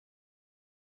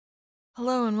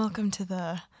Hello and welcome to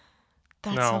the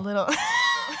That's No. a Little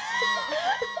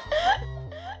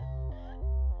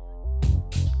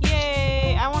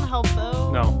Yay! I want to help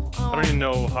though. No. Oh, I don't even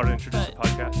know how to introduce a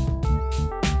podcast.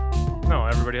 No,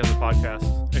 everybody has a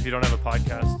podcast. If you don't have a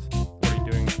podcast, what are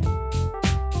you doing? It's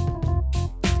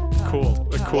cool.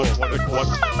 It's cool.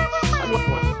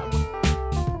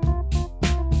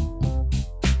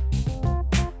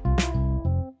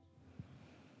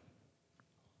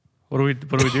 What do we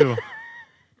do?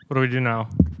 What do we do now?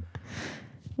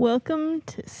 Welcome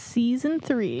to season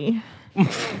 3.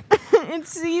 It's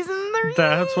season 3.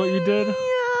 That's what you did? Yeah.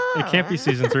 It can't be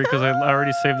season 3 because I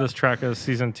already saved this track as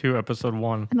season 2, episode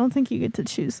 1. I don't think you get to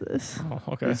choose this. Oh,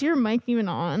 okay. Is your mic even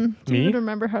on? Do Me? you even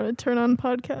remember how to turn on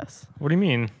podcasts? What do you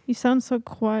mean? You sound so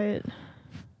quiet.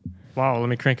 Wow, let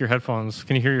me crank your headphones.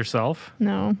 Can you hear yourself?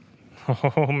 No.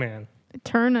 Oh, man.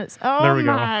 Turn us. There Oh we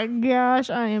go. my gosh,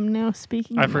 I am now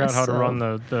speaking. I to forgot how to myself.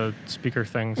 run the speaker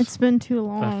things. It's been too the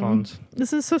long. headphones.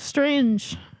 This is so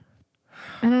strange.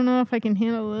 I don't know if I can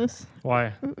handle this.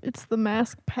 Why? It's the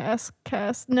mask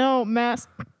cast. No, mask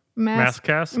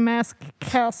Maskcast?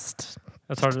 cast.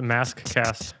 That's hard to mask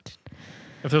cast.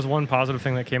 If there's one positive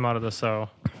thing that came out of this,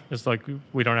 it's like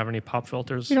we don't have any pop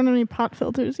filters We don't have any pot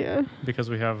filters, yeah. because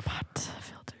we have Pot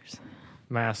filters.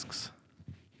 masks.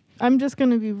 I'm just going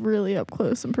to be really up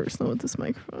close and personal with this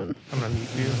microphone. I'm gonna mute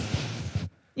you.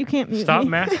 You can't mute Stop me.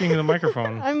 masking the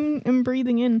microphone. I'm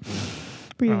breathing in,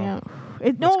 breathing Oh, out.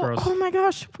 that's No, gross. oh my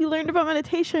gosh, we learned about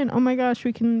meditation. Oh my gosh,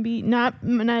 we can be not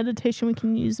meditation. We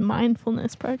can use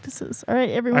mindfulness practices. All right,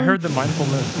 everyone. I heard that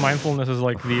mindfulness is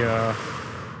like the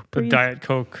Breathe. Diet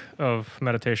Coke of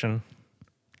meditation.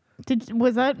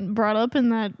 Was that brought up in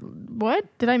that?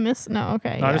 What did I miss? No,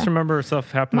 okay. No, I yeah. just remember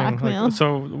stuff happening. Mock meal.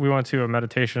 So we went to a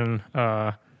meditation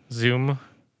Zoom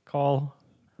call.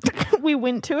 We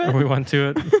went to it. We went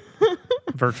to it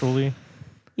virtually.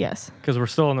 Yes. Because we're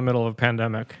still in the middle of a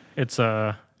pandemic. It's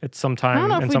I sometime don't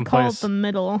know if in we some call place. it the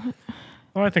middle,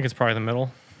 Oh, I think it's probably the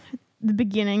middle. the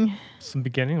beginning, It's the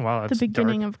beginning. Wow, that's the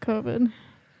beginning dark. of COVID.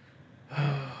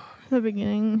 The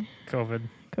beginning COVID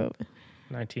COVID.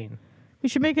 19. We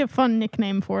should make a fun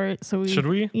nickname for it. Should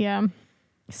we? Yeah.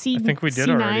 C. I think we did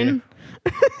C9. already.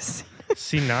 C9.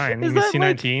 Is You mean that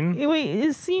C19? Wait,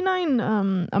 is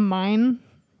C9 a mine?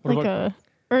 What Like about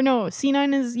or no?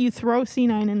 C9 is you throw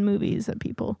C9 in movies at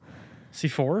people.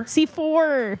 C4?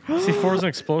 C4. C4 is an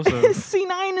explosive.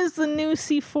 C9 is the new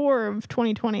C4 of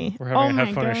 2020. We're having a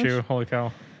headphone gosh. issue. Holy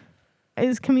cow.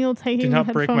 Is Camille taking Do not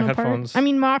the break headphone my apart? headphones. I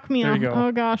mean, mock meal. There you go.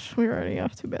 Oh gosh, we're already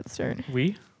off to a bad start.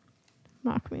 We?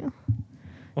 Mock meal.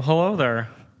 Well, hello there,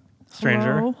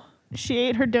 stranger. Hello. She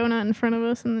ate her donut in front of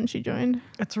us and then she joined.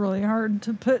 It's really hard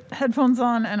to put headphones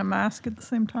on and a mask at the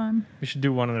same time. We should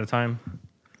do one at a time.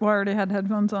 Well, I already had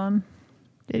headphones on.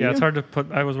 Did Yeah, you? it's hard to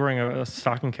put. I was wearing a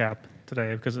stocking cap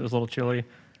today because it was a little chilly.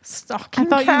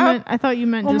 Stocking I thought cap. you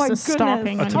meant Oh just my a goodness.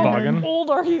 stocking. A on your toboggan? head. How old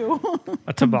are you?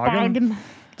 A toboggan? Toboggan.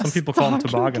 Some people call them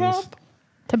stocking toboggans. cap?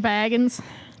 Tobaggans.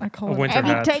 I call A it winter Have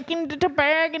hat. you taken the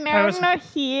toboggan I out was- on the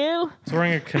hill? I was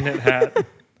wearing a knit hat.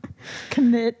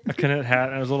 knit. A knit hat,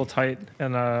 and it was a little tight,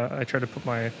 and I tried to put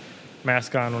my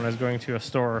mask on when I was going to a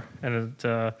store, and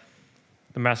the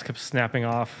mask kept snapping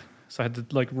off, so I had to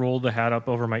like roll the hat up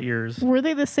over my ears. Were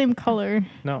they the same color?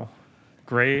 No,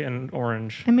 gray and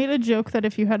orange. I made a joke that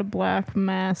if you had a black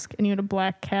mask and you had a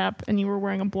black cap and you were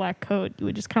wearing a black coat, you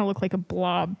would just kind of look like a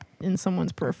blob in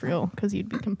someone's peripheral because you'd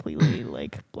be completely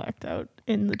like blacked out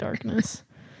in the darkness.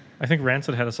 I think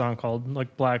Rancid had a song called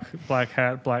like black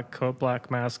hat, black coat,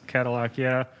 black mask, Cadillac.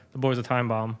 Yeah, the boy's a time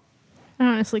bomb. I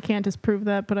honestly can't disprove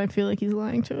that, but I feel like he's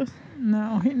lying to us.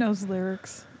 No, he knows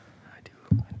lyrics. I do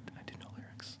know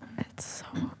lyrics. It's so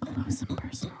close and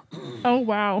personal. Oh,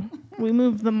 wow. We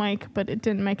moved the mic, but it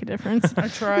didn't make a difference. I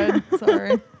tried. Sorry.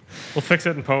 We'll fix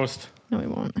it in post. No, we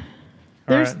won't. All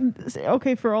There's right.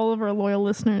 okay for all of our loyal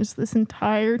listeners. This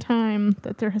entire time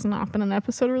that there has not been an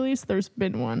episode released, there's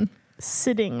been one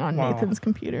sitting on Wow. Nathan's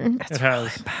computer. It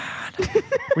has.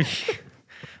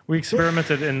 we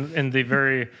experimented in the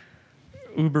very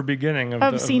uber beginning of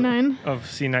C9. of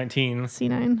C19.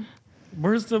 C9.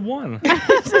 Where's the one?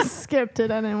 Just skipped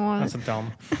it. I didn't want That's it. a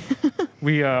dumb.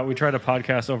 We tried a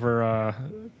podcast over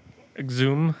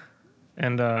Zoom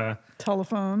and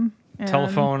Telephone. And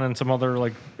telephone and some other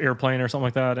like airplane or something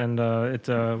like that, and it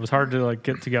was hard to like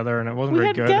get together, and it wasn't We very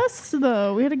had good. guests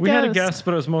though. We had a We guest. had a guest,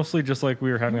 but it was mostly just like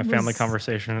we were having a family was-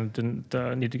 conversation and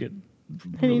didn't need to get It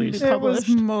needed to be released. published.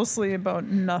 It was mostly about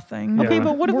nothing. Yeah. Okay,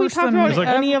 but what if we Worse talked than about It was like-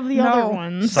 any of the other No.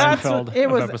 ones? That's Seinfeld what, it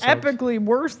of was episodes. epically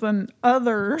worse than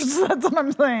others. That's what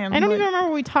I'm saying. I don't Like, even remember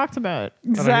what we talked about,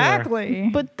 exactly.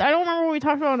 but I don't remember what we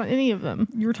talked about on any of them.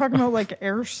 You were talking about like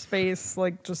airspace,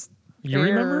 like just You air,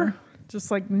 remember?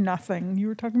 just like nothing. You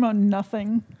were talking about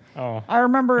nothing. Oh, I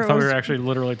remember I it thought was. we were actually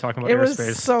literally talking about It was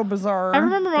airspace. so bizarre. I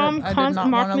remember that Mom I did not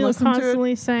wanna Mockmeal listen to it.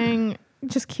 constantly saying,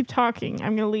 "Just keep talking.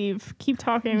 I'm gonna leave. Keep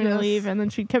talking. I'm gonna Yes. leave." And then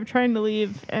she kept trying to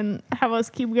leave and have us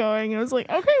keep going. And I was like,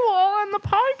 "Okay, well, I'll end the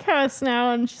podcast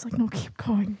now." And she's like, "No, keep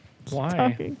going. Keep Why?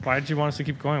 talking." Why did you want us to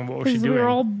keep going? What was she Because doing? we were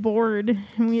all bored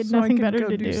and we had So I nothing could better go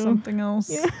to do do. something else.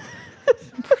 Yeah.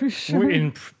 I'm pretty sure. We're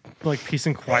in like peace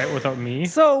and quiet without me.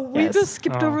 So we Yes. just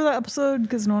skipped Oh. over that episode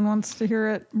because no one wants to hear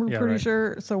it. We're Yeah, pretty right.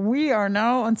 sure. So we are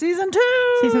now on season 2.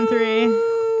 Season 3.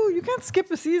 You can't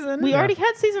skip a season. We Yeah. already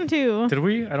had season 2. Did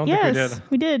we? I don't Yes, think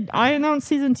we did. I announced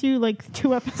season 2 like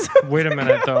 2 episodes. we did. Wait a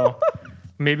minute though.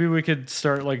 Maybe we could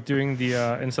start like doing the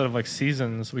instead of like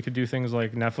seasons, we could do things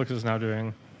like Netflix is now doing,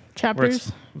 where Chapters.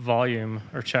 it's volume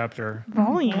or chapter.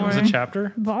 Volume. Is it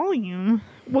chapter? Volume.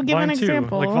 We'll give volume an 2,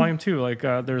 example. like volume 2. Like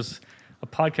there's a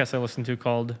podcast I listened to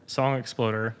called Song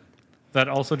Exploder that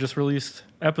also just released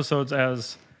episodes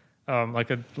as like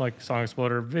Song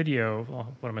Exploder video. Oh,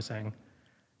 what am I saying?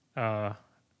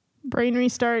 Brain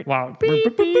restart. Wow.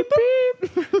 Beep, beep,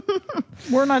 beep.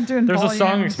 We're not doing There's a Song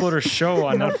volume. Exploder show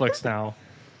on Netflix now.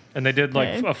 And they did like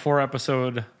Okay. a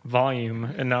 4-episode volume,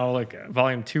 and now like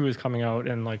volume 2 is coming out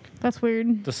in like That's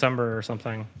weird. December or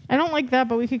something. I don't like that,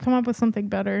 but we could come up with something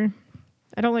better.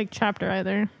 I don't like chapter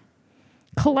either.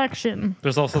 Collection.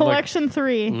 There's also Collection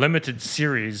 3. like limited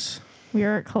series. We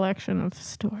are a collection of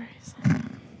stories. Are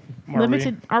we?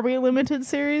 Limited. Are we a limited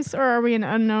series or are we an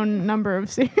unknown number of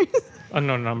series?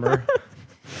 Unknown number.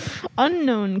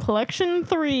 Unknown Collection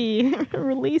 3.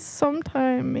 Release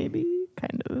sometime, maybe.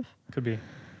 Kind of. Could be.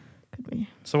 Could be.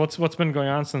 So what's been going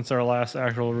on since our last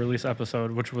actual release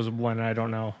episode, which was when I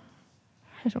don't know.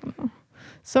 I don't know.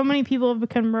 So many people have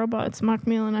become robots.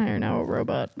 Mockmeal and I are now a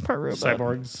robot. Part robot.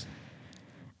 Cyborgs.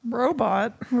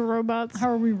 Robot. We're robots. How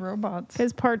are we robots?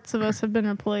 Because parts of us have been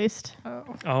replaced. Oh.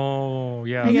 Oh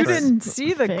yeah. I You guess that's right. didn't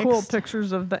see the cool fixed.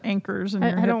 pictures of the anchors in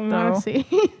your I hip, don't though. want to see.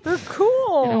 They're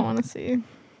cool. I don't want to see.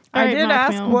 I All right, did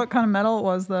ask Mockmeal. what kind of metal it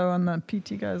was, though, and the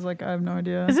PT guy's like, I have no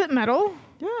idea. Is it metal?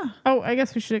 Yeah. Oh, I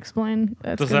guess we should explain.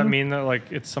 That's Does good. that mean that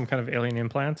like it's some kind of alien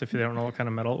implant if you don't know what kind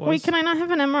of metal it was? Wait, can I not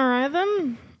have an MRI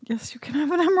then? Yes, you can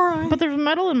have an MRI. But there's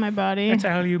metal in my body. It's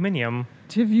aluminium.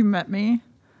 Have you met me?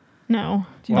 No.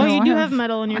 Do Oh, know you I do have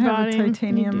metal in your I body. have a You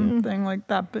titanium do. thing like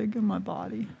that big in my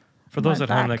body. For those My at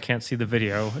home back. that can't see the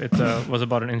video, it was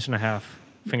about 1.5 inches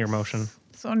finger motion.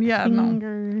 So yeah, no,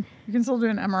 Finger. you can still do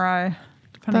an MRI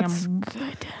depending That's on.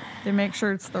 good. They make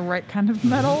sure it's the right kind of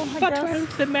metal. I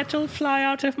guess. the metal fly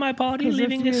out of my body, 'Cause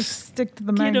if you stick to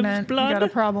the skid of magnet, you blood. got a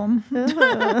problem.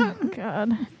 Ugh,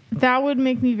 God. That would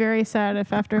make me very sad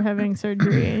if after having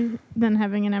surgery, then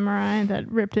having an MRI that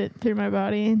ripped it through my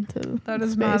body into That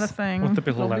is space. not a thing. With the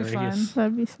It'll be hilarious.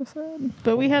 fine. That'd be so sad.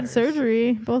 But we had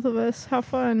surgery, both of us. How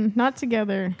fun. Not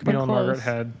together, but Camille and Margaret close.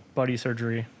 had buddy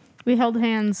surgery. We held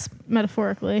hands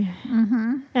metaphorically.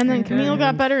 Mm-hmm. And then Okay. Camille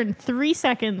got better in 3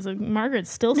 seconds. And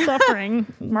Margaret's still suffering.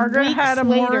 Margaret weeks had a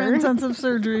more later. intensive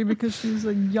surgery because she's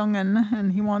a youngin'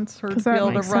 and he wants her to 'Cause be that able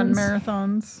to makes run sense.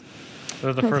 marathons.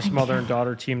 They're the Oh, first thank mother you. and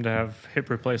daughter team to have hip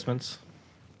replacements.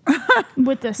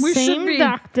 With the We should same be-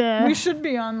 doctor. We should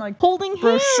be on like. Holding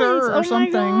brochure hands. or Oh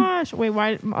something. my gosh. Wait, why?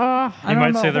 You I don't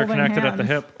might know say they're holding connected at the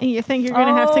hands. hip. you think you're going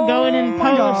to have to go in and Oh my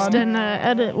post God. and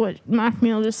edit what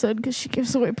Mockmeal just said because she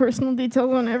gives away personal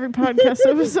details on every podcast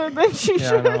episode that she Yeah, I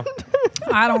should. know.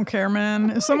 I don't care,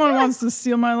 man. If someone wants to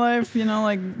steal my life, you know,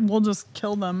 like we'll just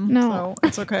kill them. No. So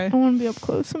it's okay. I want to be up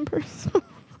close and personal.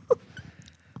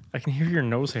 I can hear your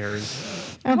nose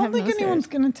hairs. I don't have think nose anyone's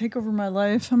gonna take over my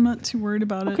life. I'm not too worried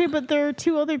about hairs. Okay, it. but there are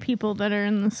 2 other people that are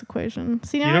in this equation.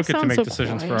 See, now You I don't get to sound make so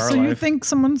decisions for quiet. our So you life. think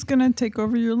someone's gonna take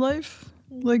over your life?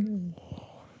 Like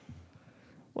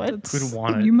What? that's- Who'd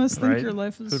want it, You must think right? your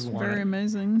life is Who'd want very it?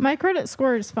 amazing. My credit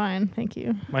score is fine, thank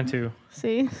you. Mine too,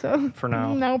 See, so for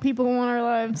now. now people want our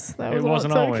lives. That was It all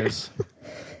wasn't took. always.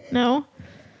 No.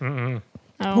 Mm-mm.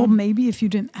 Oh. Well, maybe if you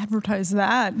didn't advertise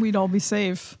that, we'd all be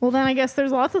safe. Well, then I guess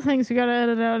there's lots of things we gotta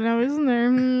edit out now, isn't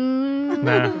there?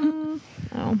 Nah.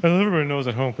 Oh, As everybody knows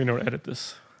at home, we know to edit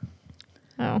this.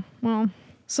 oh, well,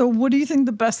 So, what do you think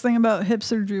the best thing about hip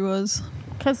surgery was?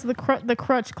 because the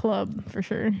crutch club for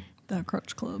sure. That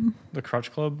crutch club. The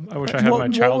crutch club. I wish I had my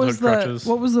childhood was crutches.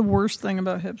 What was the worst thing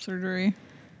about hip surgery?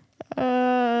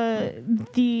 The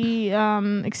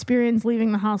experience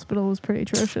leaving the hospital was pretty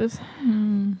atrocious.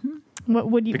 What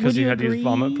would you? Because would you you had to use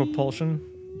vomit agree? propulsion?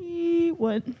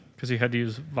 What? Because you had to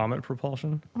use vomit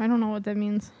propulsion I don't know what that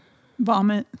means.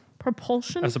 Vomit.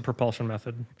 Propulsion? as a propulsion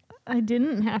method. I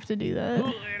didn't have to do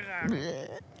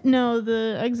that. No,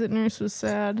 the exit nurse was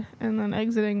sad, and then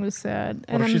exiting was sad. What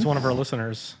And if she's then, one of our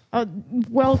listeners?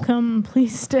 welcome,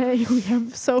 please stay. We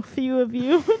have so few of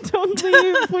you. Don't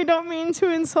leave. We don't mean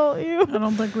to insult you. I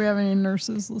don't think we have any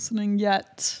nurses listening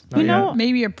yet. Not You know, yet.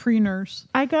 Maybe a pre-nurse.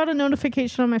 I got a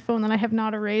notification on my phone that I have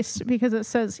not erased because it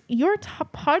says your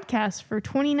top podcast for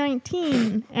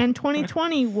 2019 and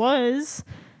 2020 was.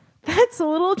 That's a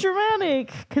little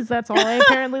dramatic because that's all I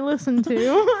apparently listen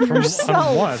to From,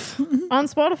 on what? on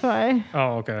Spotify.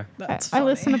 Oh, okay. That's I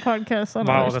listen to podcasts on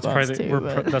Wow, other that's spots probably too.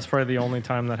 but that's probably the only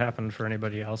time that happened for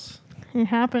anybody else. it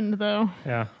happened though.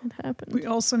 Yeah. It happened. We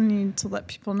also need to let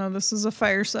people know this is a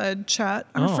fireside chat,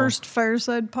 our Oh. first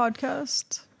fireside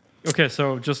podcast. Okay,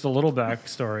 so just a little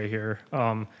backstory here.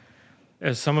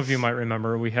 As some of you might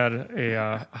remember, we had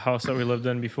a house that we lived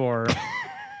in before,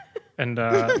 and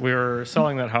we were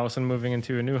selling that house and moving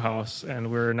into a new house, and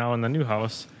we're now in the new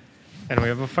house, and we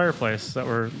have a fireplace that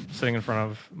we're sitting in front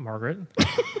of. Margaret,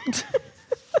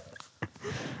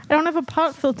 I don't have a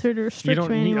pot filter to you restrict don't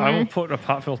me need. anymore. I will put a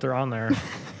pot filter on there.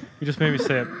 You just made me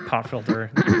say it, pot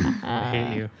filter. I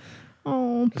hate you.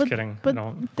 Oh, Just but kidding. I but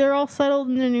don't. they're all settled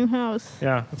in their new house.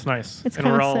 Yeah, it's nice. It's and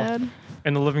kind we're of all sad.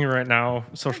 in the living room right now,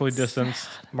 socially distanced.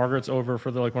 Margaret's over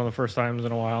for one of the first times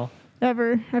in a while.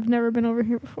 Ever. I've never been over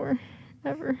here before.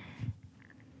 Ever.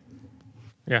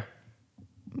 Yeah.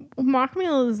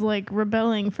 Mockmeal is like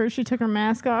rebelling. First she took her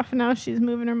mask off, and now she's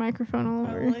moving her microphone all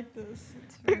over. this.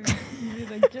 It's very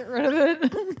easy to get rid of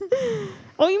it.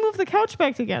 Oh, you moved the couch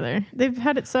back together. They've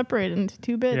had it separated into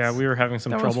two bits. Yeah, we were having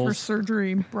some That was for troubles.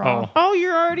 surgery, bro. Oh,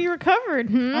 you're already recovered.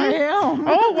 I am.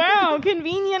 Oh wow,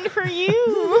 convenient for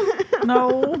you.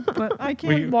 No, but I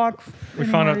can't We- walk. We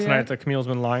found out anymore tonight yet. that Camille's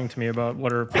been lying to me about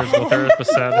what her physical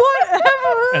therapist said,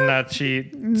 Whatever. and that she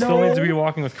still needs to be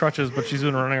walking with crutches, but she's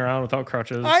been running around without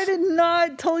crutches. I did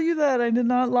not tell you that. I did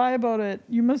not lie about it.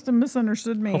 You must have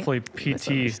misunderstood me. Hopefully, PT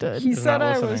Misunderstood. He is said not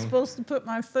I listening. was supposed to put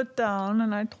my foot down,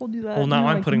 and I told you that. Well, and now you're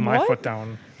I'm like, putting my "What?" foot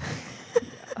down.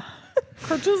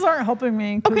 Crutches aren't helping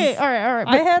me. 'cause Okay, all right.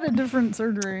 I But had a different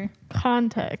surgery.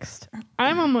 context.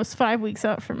 I'm almost 5 weeks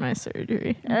out from my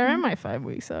surgery. Or am I 5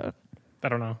 weeks out? I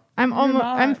don't know. I'm almost.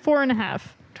 not. I'm 4.5.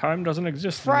 Time doesn't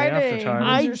exist Friday. in the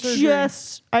aftertime. When's your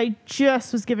surgery? I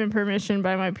just was given permission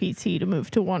by my PT to move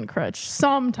to one crutch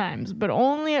sometimes, but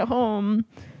only at home.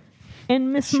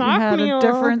 And Miss She had a Mockmeal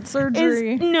different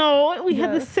surgery. No, we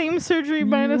had the Yes. same surgery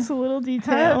minus a little Had a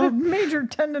detail. major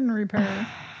tendon repair.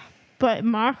 But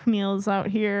Mockmeal's out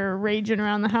here raging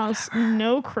around the house,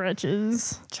 no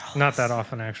crutches. Not that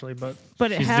often, actually, but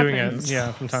But it she's doing it, happens.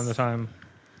 yeah, from time to time.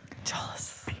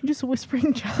 Jealous. I'm just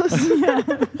whispering jealous.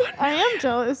 I am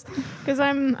jealous because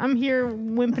I'm here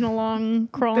wimping along,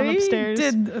 crawling They upstairs.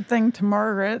 did a thing to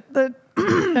Margaret that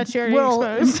That she already will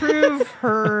exposed.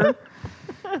 improve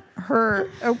her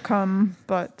outcome,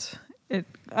 but it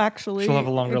actually She'll have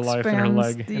a longer life in her expands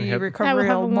leg and the hip. I will recovery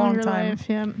have a a long longer time. life.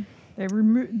 Yep.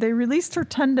 They released her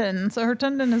tendon, so her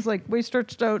tendon is like way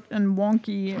stretched out and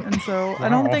wonky, and so I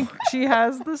don't Wow. think she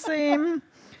has the same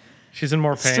She's in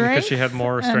more pain because she had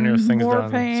more strength strenuous and things more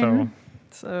done. pain.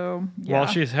 So yeah. While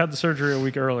she's had the surgery a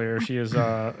week earlier, she is has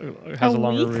A a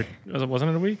longer. week?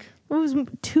 Wasn't it a week? It was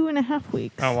 2.5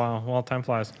 weeks. Oh wow! Well, time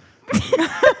flies.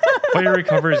 But your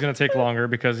recovery is going to take longer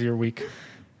because you're weak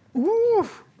Ooh,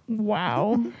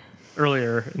 Wow.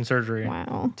 earlier in surgery.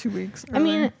 Wow. 2 weeks. I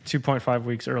mean, 2.5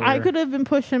 weeks earlier. I could have been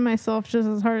pushing myself just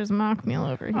as hard as Mockmeal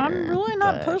over here. I'm really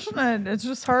not but- pushing it. It's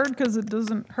just hard because it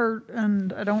doesn't hurt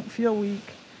and I don't feel weak.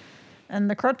 And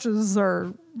the crutches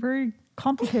are very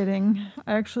complicating.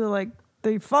 I actually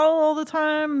they fall all the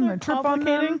time. I trip on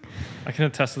them. I can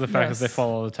attest to the fact that they Yes. fall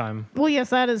all the time. Well,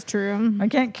 yes, that is true. I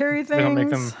can't carry things. They don't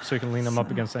make them so you can lean them up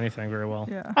against anything very well.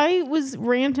 Yeah. I was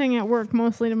ranting at work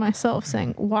mostly to myself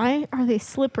saying, why are they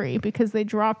slippery? Because they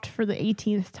dropped for the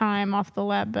 18th time off the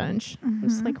lab bench.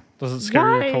 It's like, Does it scare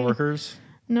Why? your coworkers?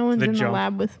 no one's they in the jump?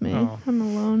 lab with me. Oh. I'm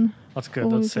alone. That's good.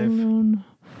 Always That's safe. alone.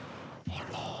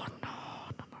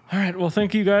 All right. Well,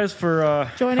 thank you guys for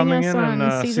Joining coming us in on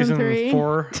and season 3.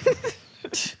 4.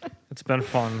 It's been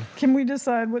fun. Can we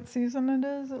decide what season it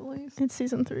is at least? It's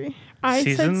season 3. I said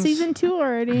Seasons? season 2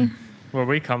 already. Where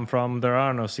we come from, there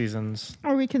are no seasons.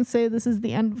 Or we can say this is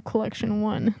the end of collection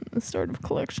 1, the start of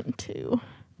collection 2.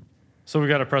 So we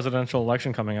got a presidential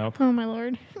election coming up. Oh my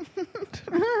lord.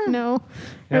 No.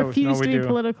 Yeah, Refuse we to be do.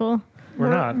 political. We're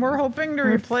not. We're hoping to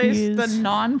replace the Refuse.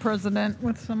 non-president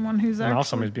with someone who's And now actually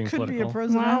somebody's being could political. be a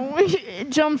president. Wow. It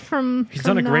jumped from. He's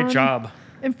from done a great non- job.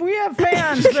 If we have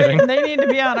fans, they need to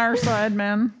be on our side,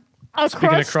 man. A Speaking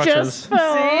of crutch crutches. just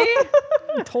fell. See?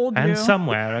 I told you. And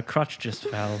somewhere a crutch just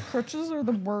fell. Crutches are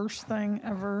the worst thing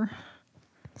ever.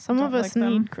 Some Don't of us like them.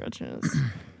 need crutches.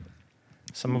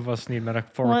 Some of us need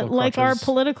metaphorical Like our crutches.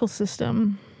 political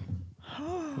system.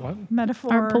 What?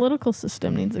 Metaphor. Our political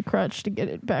system needs a crutch to get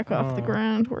it back off the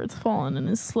ground where it's fallen and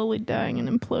is slowly dying and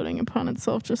imploding upon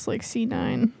itself, just like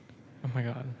C9. Oh my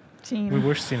god. team. We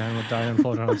wish C9 would die and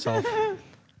implode on himself.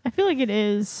 I feel like it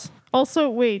is. Also,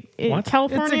 wait, What?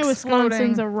 California, It's Wisconsin's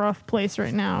exploding. a rough place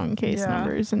right now in case Yeah.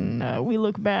 numbers, and we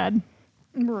look bad.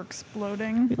 We're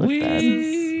exploding. We look bad.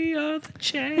 We are the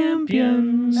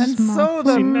champions. And so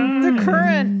the C9.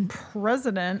 current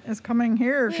president is coming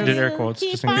here She did air quotes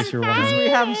just in case you were wondering. we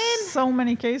have so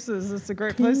many cases. It's a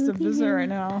great place to visit right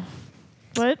now.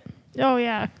 What? Oh,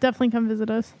 yeah. Definitely come visit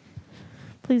us.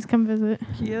 Please come visit.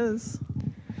 He is.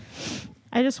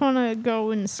 I just want to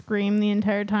go and scream the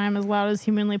entire time as loud as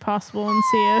humanly possible and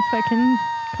see if I can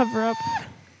cover up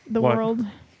the What? world.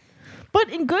 But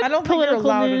in good I don't think you're political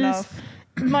loud news, enough.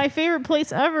 my favorite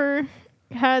place ever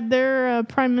had their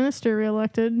prime minister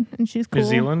reelected, and she's cool. New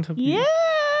Zealand? Yeah.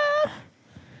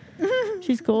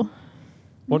 She's cool.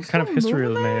 What kind of history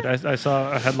was made? I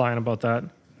saw a headline about that.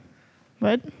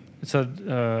 What? It said,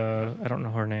 I don't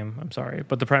know her name. I'm sorry.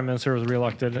 But the prime minister was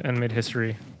reelected and made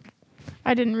history.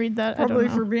 I didn't read that. Probably I don't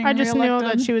know. for being I just know that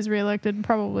reelected. she was reelected.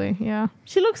 Probably, yeah.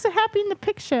 She looks so happy in the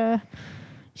picture.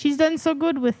 She's done so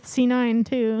good with C9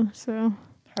 too. So,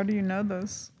 How do you know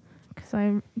this? because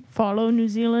I follow New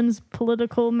Zealand's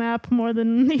political map more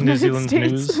than the New United Zealand's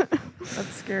States. news.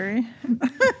 That's scary.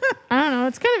 I don't know.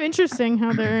 It's kind of interesting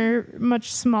how they're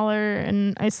much smaller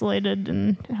and isolated,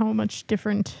 and how much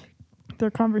different their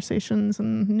conversations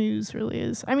and news really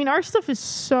is. I mean, our stuff is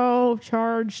so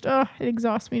charged. Oh, it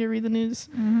exhausts me to read the news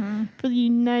for the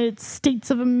United States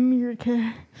of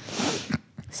America.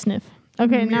 Sniff.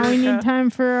 Okay, now we need America. time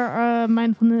for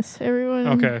mindfulness. Everyone,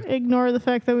 Okay. ignore the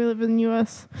fact that we live in the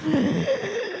U.S.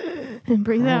 and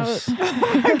breathe Gross.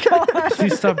 out.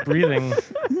 Please stop breathing.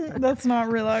 That's not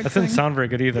relaxing. That didn't sound very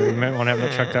good either. You might want to have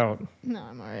that checked out. No,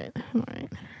 I'm all right. I'm all right.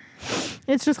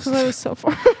 It's just because I was so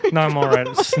far. No, I'm all right.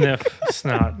 Sniff,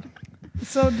 snot.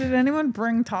 So, did anyone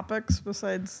bring topics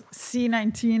besides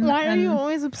C19? Why are and you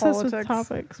always obsessed with politics?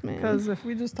 topics, man? Because if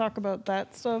we just talk about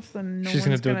that stuff, then no She's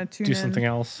one's going going to to tune do in. something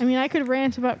else. I mean, I could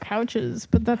rant about couches,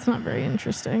 but that's not very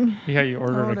interesting. Yeah, you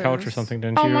ordered Oh, a it couch or is. something,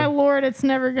 didn't Oh you? my lord, it's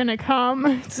never gonna come.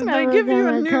 It's Did they never give you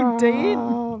a gonna new date?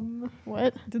 come.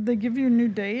 What? Did they give you a new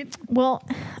date? Well,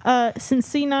 since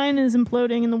C9 is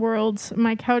imploding in the world,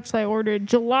 my couch I ordered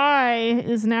July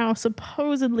is now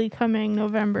supposedly coming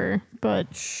November, but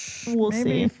we'll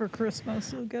Maybe see. for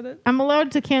Christmas you'll get it. I'm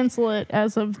allowed to cancel it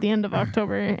as of the end of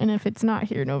October, and if it's not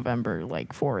here November,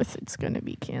 like 4th, it's going to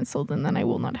be canceled, and then I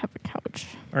will not have a couch.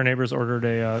 Our neighbors ordered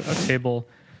a table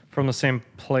from the same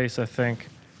place, I think.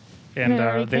 And it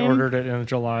already they came? ordered it in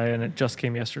July, and it just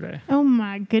came yesterday. Oh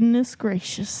my goodness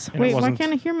gracious. And it Wait, why wasn't-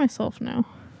 can't I hear myself now?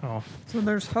 Oh, So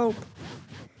there's hope.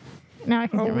 Now I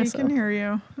can Oh, hear we myself. can hear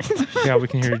you. yeah, we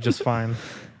can hear you just fine.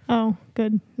 Oh,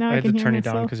 good. Now I I had can to hear turn you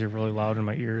myself. down because you're really loud in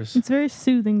my ears. It's very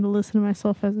soothing to listen to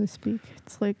myself as I speak.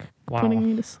 It's like Wow. putting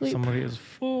me to sleep. Somebody is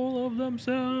full of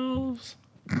themselves.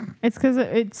 It's because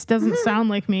it doesn't sound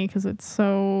like me because it's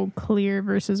so clear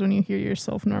versus when you hear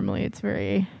yourself normally. It's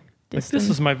very Like, distant. this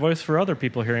is my voice for other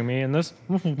people hearing me, and this.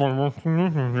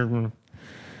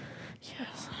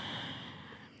 Yes.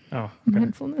 Oh, okay.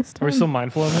 Mindfulness time. Are we still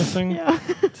mindful of this thing? Yeah.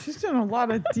 She's doing a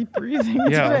lot of deep breathing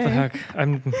Yeah, today. what the heck?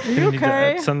 I'm gonna need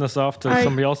okay? to send this off to I-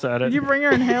 somebody else to edit. Did you bring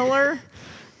your inhaler?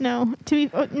 No.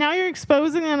 Now you're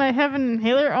exposing that I have an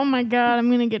inhaler. Oh my god, I'm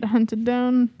gonna get hunted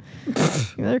down.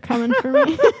 They're coming for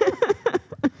me.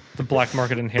 The black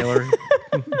market inhaler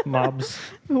mobs.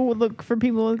 Who would look for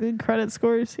people with good credit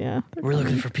scores? Yeah. they're We're looking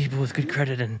coming. for people with good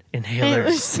credit and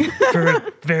Inhalers. inhalers for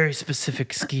a very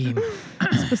specific scheme.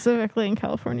 Specifically in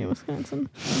California, Wisconsin.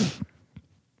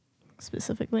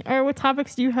 Specifically. All right, what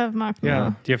topics do you have, Mark?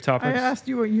 Yeah. Do you have I topics? asked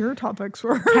you what your topics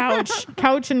were.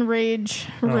 Couch and rage.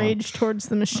 Rage towards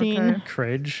the machine. Okay.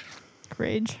 Crage.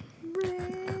 Rage.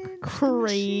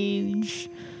 Rage.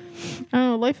 I don't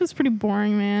know. Life is pretty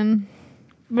boring, man.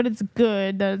 But it's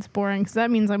good that it's boring because that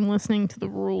means I'm listening to the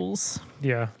rules.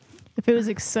 Yeah. If it was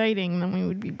exciting, then we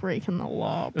would be breaking the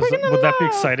law. Would Breaking the that be law!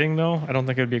 exciting though? I don't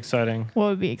think it would be exciting. What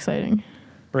would be exciting?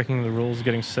 Breaking the rules,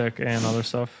 getting sick, and other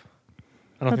stuff.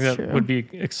 I don't That's think that true. would be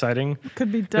exciting.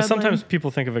 Could be Because deadly. sometimes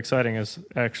people think of exciting as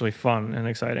actually fun and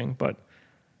exciting, but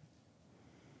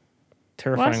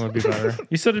terrifying What? would be better.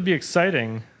 You said it'd be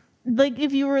exciting. Like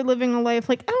if you were living a life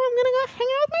like, oh, I'm going to go hang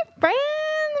out with my friends.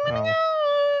 I'm going to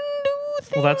Oh. go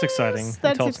things. Well, that's exciting That's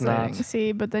until it's exciting. not.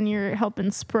 See, but then you're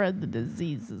helping spread the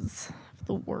diseases of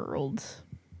the world.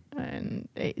 And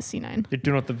C9. You're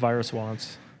doing what the virus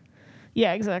wants.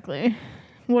 Yeah, exactly.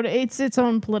 What it's its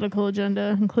own political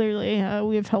agenda, and clearly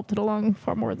we have helped it along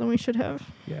far more than we should have.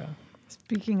 Yeah.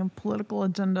 Speaking of political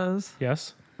agendas,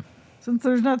 Yes. since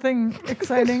there's nothing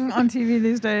exciting on TV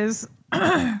these days,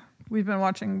 we've been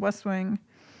watching West Wing,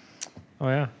 Oh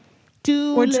yeah.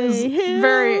 which is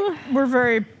Hill. we're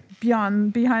very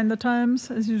behind the times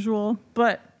as usual,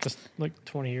 but Just like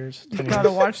 20 years. you've 10 got to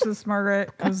years. watch this,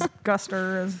 Margaret, because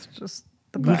Guster is just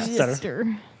the best.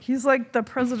 Guster. He's like the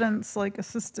president's like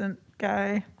assistant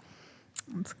guy.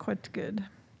 It's quite good.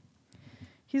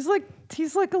 He's like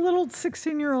a little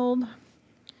 16-year-old.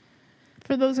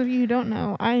 For those of you who don't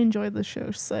know, I enjoy the show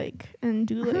Psych, and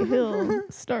Dule Hill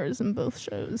stars in both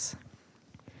shows.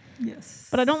 Yes.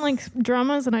 But I don't like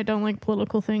dramas, and I don't like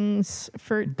political things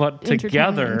for But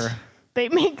together, entertainment. They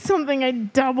make something I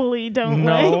doubly don't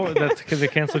no, like. that's because they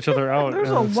cancel each other out. There's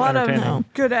and a it's lot of entertaining.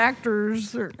 good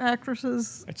actors or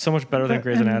actresses It's so much better than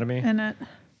Grey's Anatomy. in it.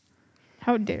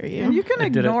 How dare you? And you can I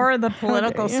did it. ignore the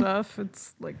political dare you. stuff.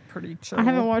 It's like pretty chill. I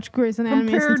haven't watched Grey's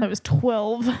Anatomy since Compared- I was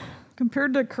 12.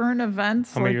 Compared to current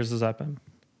events. How many like, years has that been?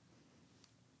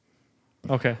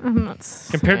 Okay. I'm not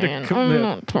Compared to saying, co- I'm the-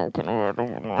 not talking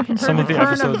about it. Some of the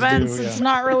current episodes events, do, it's yeah.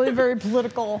 not really very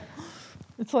political.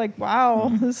 It's like, wow,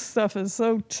 this stuff is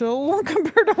so chill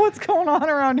compared to what's going on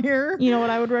around here. You know what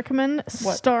I would recommend?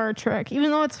 What? Star Trek. Even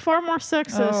though it's far more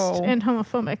sexist Oh. and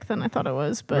homophobic than I thought it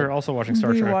was. But We're also watching Star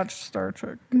we Trek. watched Star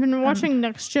Trek. I've been watching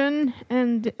Next Gen,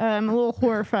 and I'm a little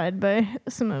horrified by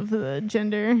some of the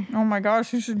gender. Oh my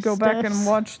gosh, you should go back and Stuffs.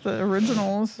 watch the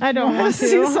originals. I don't Wanna want see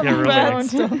to. some Yeah, really. bad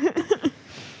stuff.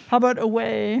 How about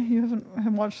Away? You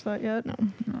haven't watched that yet? No,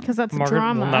 because that's Margaret a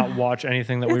drama. will not watch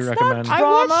anything that we It's not recommend. I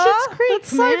watched drama. Schitt's Creek,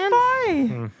 It's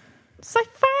man. sci-fi.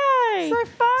 Sci-fi.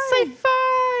 Sci-fi.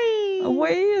 Sci-fi.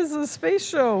 Away is a space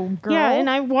show, girl. Yeah, and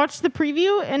I watched the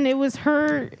preview, and it was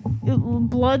her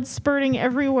blood spurting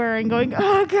everywhere and going,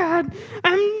 "Oh God,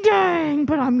 I'm dying,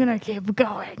 but I'm gonna keep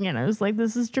going." And I was like,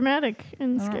 "This is dramatic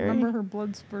and I don't scary." remember her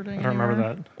blood spurting. I don't remember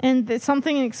that. And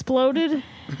something exploded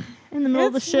in the middle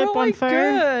of the ship really on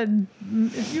fire. Good.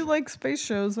 If you like space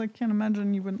shows, I can't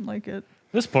imagine you wouldn't like it.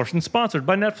 This portion sponsored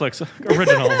by Netflix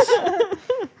originals.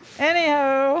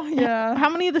 Anyhow, yeah. How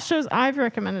many of the shows I've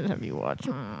recommended have you watched?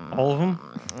 All of them.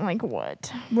 Like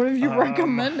what? What have you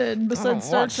recommended I don't besides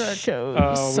Star watch Trek?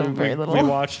 shows so very little. We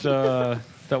watched that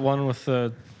one with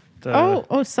the.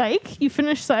 oh, Psych? You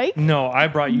finished Psych? No, I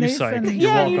brought you Nathan. Psych. You're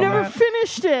Yeah, welcome. you never Matt.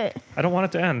 finished it. I don't want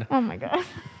it to end. Oh my God.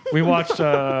 We watched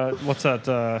what's that?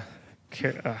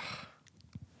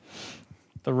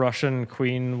 The Russian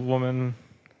Queen woman.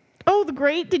 Oh, The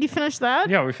Great. Did you finish that?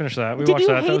 Yeah, we finished that. We Did watched you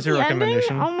that. hate That was your the ending?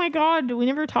 recommendation. Oh my God. Did we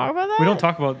never talk about that? We don't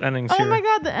talk about endings Oh here. my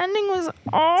God. The ending was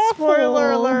awful.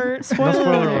 Spoiler alert. Spoiler, No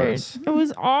spoiler alert. alerts. It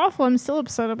was awful. I'm still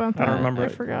upset about that. I don't remember I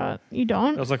it. forgot. You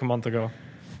don't? That was like a month ago.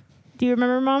 Do you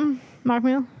remember, Mom?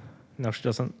 Mockmeal? No, she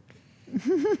doesn't. She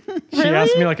Really?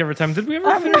 asks me like every time, did we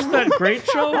ever finish that great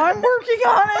show? I'm working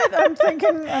on it.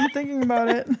 I'm thinking about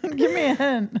it. Give me a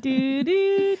hint. Do,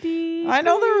 do, do, I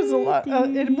know there was a lot.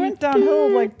 It went downhill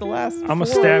like the last. I'm gonna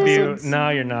 4 stab you. episodes. No,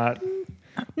 you're not.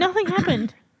 Nothing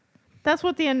happened. That's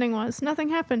what the ending was. Nothing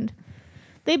happened.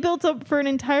 They built up for an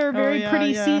entire very yeah,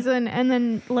 pretty yeah. season, and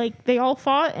then like they all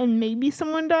fought, and maybe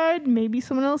someone died, maybe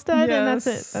someone else died, and that's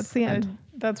it. Yes. That's the end.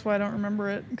 That's why I don't remember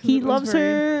it. 'cause He it was loves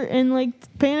very- her and like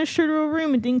banished her to a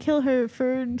room and didn't kill her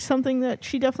for something that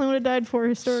she definitely would have died for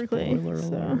historically. Spoiler So,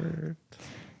 alert.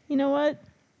 you know what?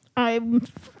 I'm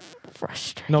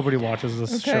frustrated. Nobody watches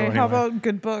this show Okay, anyway. how about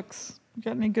good books? You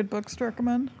got any good books to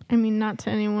recommend? I mean, not to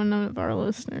anyone of our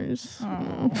listeners.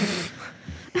 Oh.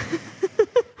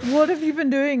 What have you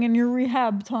been doing in your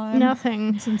rehab time?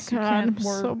 Nothing. Since you God, can't I'm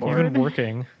so work. bored. You've been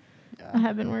working. I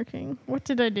have been working. What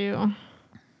did I do?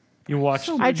 You watched.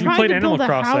 I you tried played to Animal build a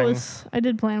Crossing. house. I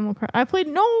did play Animal Crossing. I played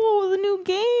the new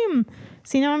game.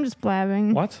 See, now I'm just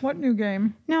blabbing. What? What new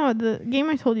game? No, the game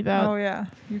I told you about. Oh yeah,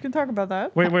 you can talk about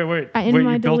that. Wait. in Wait,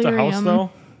 my you built a house delirium.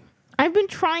 though? I've been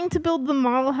trying to build the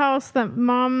model house that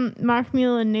Mom,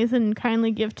 Mockmeal, and Nathan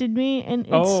kindly gifted me, and it's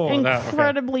Oh, that, okay.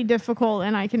 incredibly difficult,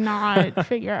 and I cannot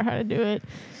figure out how to do it.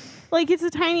 Like, it's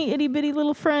a tiny itty bitty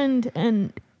little friend,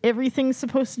 and everything's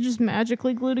supposed to just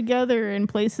magically glue together in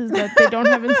places that they don't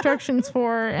have instructions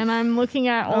for. And I'm looking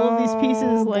at all of these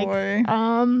pieces like, boy.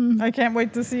 I can't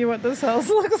wait to see what this house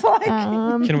looks like.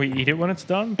 Can we eat it when it's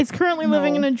done? It's currently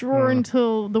living in No. a drawer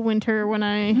until the winter when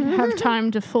I have time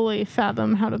to fully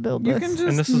fathom how to build You this. can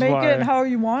And this just is make why- it how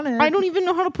you want it. I don't even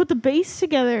know how to put the base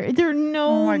together. There are no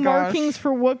Oh my markings gosh.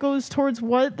 for what goes towards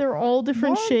what. They're all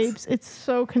different What? shapes. It's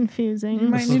so confusing. You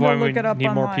might This need is to why we look it up need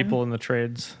more online. people in the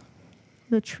trades.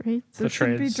 The traits. There the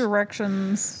should be trades.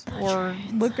 directions or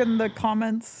look in the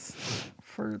comments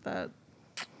for that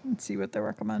and see what they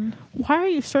recommend. Why are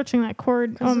you stretching that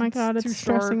cord? 'Cause Oh my it's god, too it's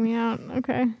stressing short. me out.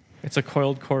 Okay. It's a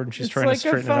coiled cord, and she's It's trying to like a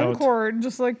straighten it phone out. cord,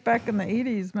 just like back in the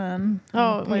 80s, man.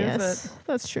 Oh, Plays yes. it.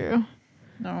 That's true.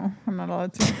 No, I'm not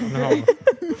allowed to. No,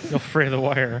 you'll fray the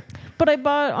wire. But I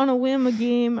bought on a whim a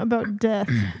game about death.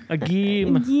 A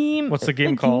game. What's the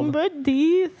game called? About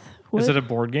death. Is it a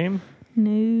board game?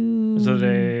 No. Is it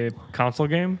a console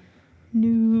game?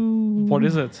 No. What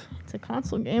is it? It's a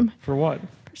console game For what?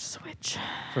 for Switch.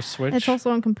 For Switch? It's also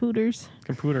on computers.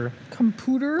 Computer.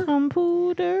 Computer?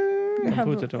 Computer. You have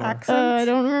Computer. accent? I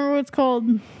don't remember what it's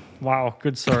called. Wow,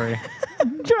 good story.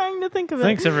 I'm trying to think of it.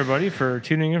 Thanks everybody for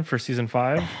tuning in for season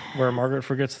 5, where Margaret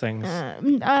forgets things. That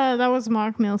was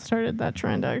Mockmail started that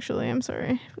trend, actually. I'm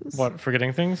sorry. It was- What?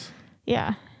 Forgetting things?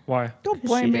 Yeah. Why? Don't 'Cause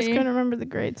blame she just me. couldn't remember the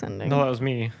grades ending. No, that was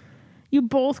me. You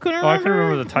both couldn't Oh, I remember? couldn't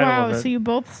remember the title wow, of it. so you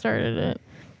both started it.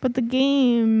 But the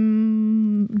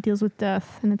game deals with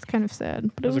death, and it's kind of sad.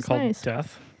 But Was it it was called nice.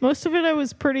 Death? Most of it, I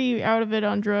was pretty out of it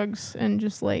on drugs and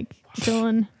just like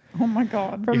chilling Oh my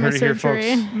god. from You my heard it here,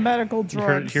 surgery. folks. Medical You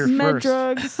heard it drugs. here Med first.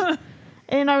 drugs.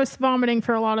 And I was vomiting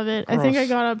for a lot of it. I think I Gross.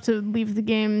 got up to leave the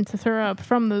game to throw up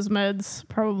from those meds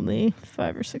probably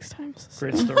 5 or 6 times. So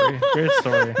Great story. Great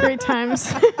story. great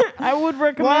times. I would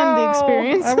recommend the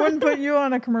experience. I wouldn't put you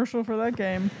on a commercial for that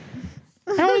game.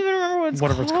 I don't even remember what it's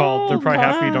Whatever it's called. They're probably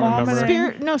happy you don't remember.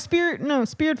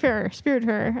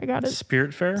 Spiritfarer. I got it.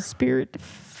 Spirit Fair?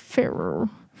 Spiritfarer.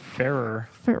 Fairer.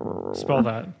 Farer. Spell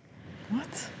that.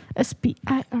 What?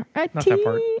 Spiritfarer. Not that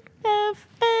part.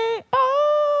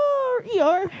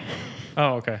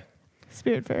 Oh, okay.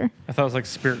 Spiritfarer. I thought it was like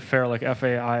Spirit Fair, like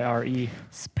Faire.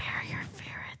 Spare your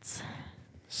ferrets.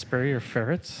 Spare your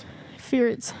ferrets?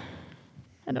 Ferrets.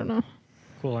 I don't know.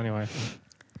 Cool, anyway.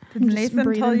 Did just Nathan tell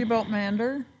breathing. you about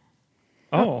Mander?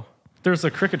 Oh, there's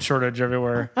a cricket shortage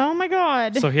everywhere. Oh my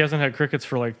god. So he hasn't had crickets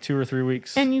for like 2 or 3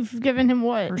 weeks. And you've given him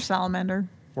what? Or salamander?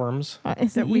 Worms.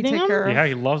 Is that he we eating take them? care of. Yeah,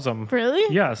 he loves them.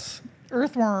 Really? Yes.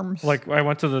 Earthworms. Like I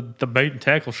went to the bait and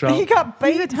tackle shop he got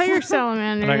He's a bait. tiger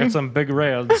salamander. and I got some big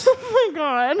reds. Oh my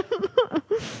god.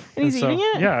 And he's so- eating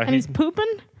it? yeah, And he- he's pooping?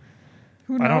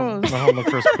 Who I don't knows? know how to look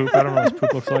for his poop. I don't know what his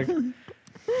poop looks like.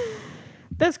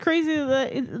 That's crazy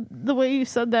that the way you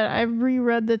said that. I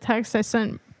reread the text I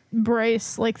sent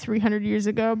Bryce like 300 years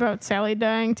ago about Sally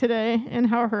dying today and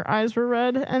how her eyes were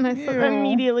red. And I Ew.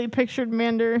 immediately pictured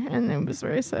Mander and it was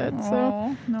very sad. So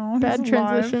Oh, no, bad he's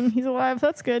transition. alive. He's alive.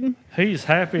 That's good. He's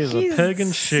happy as He's a pig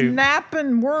in shoot.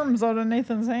 snapping worms out of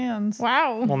Nathan's hands.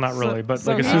 Wow. Well, not really, but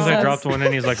so like as he soon as I says- dropped one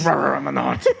in, he's like, "Rah, rah, I'm a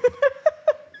knot."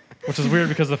 Which is weird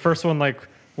because the first one like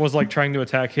was like trying to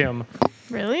attack him.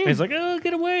 Really? And he's like, "Oh,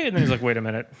 get away!" And then he's like, "Wait a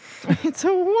minute, It's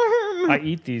a worm. I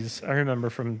eat these." I remember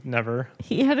from Never.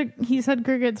 He's had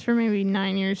crickets for maybe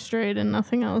 9 years straight and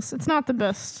nothing else. It's not the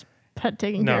best pet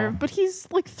taken care No. of, but he's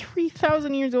like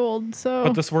 3,000 years old. So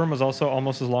But this worm was also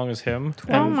almost as long as him.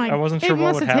 oh And my! I wasn't it sure what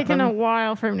must would have taken happen. a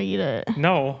while for him to eat it.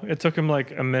 No, it took him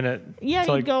like a minute. Yeah, to,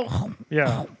 you like, go.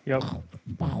 Yeah, yep.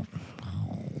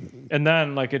 And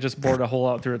then like it just bored a hole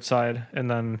out through its side, and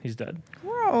then he's dead.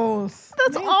 Gross.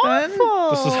 That's Nathan.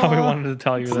 awful. This is how we wanted to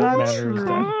tell you that not Mander is true.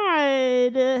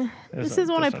 dead. God. This is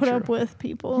what I that's not put up true. with,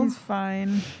 people. He's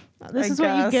fine. This I is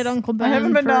what you guess. get, Uncle Ben. I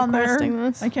haven't been for down there. requesting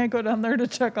This. I can't go down there to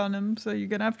check on him, so you're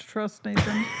gonna have to trust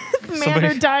Nathan. Mander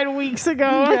Somebody- died weeks ago.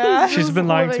 Yeah. She's been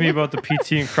lying to me living- about the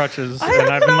PT and crutches, I and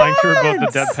I've been lying to her about the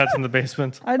not. dead pets in the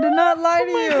basement. I did not lie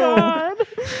to you.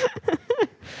 God.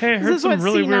 Hey, I Is heard this some what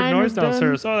really weird C9 noise has done?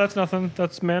 downstairs. Oh, that's nothing.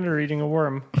 That's Mander eating a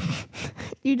worm.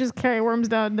 You just carry worms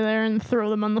down there and throw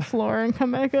them on the floor and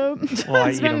come back up. Well, I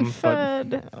It's eat been them, but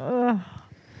fed. Ugh.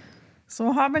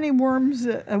 So how many worms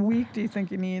a week do you think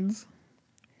he needs?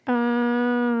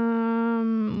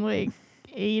 Like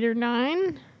 8 or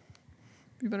 9.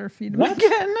 You better feed him What?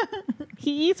 again.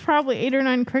 He eats probably 8 or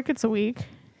 9 crickets a week.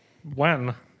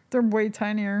 when? They're way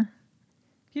tinier.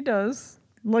 He does.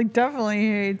 Like definitely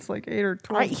he eats like 8 or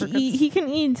 12 crickets. He can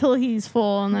eat until he's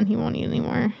full and then he won't eat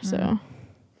anymore. So,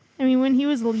 I mean, when he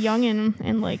was young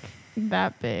and like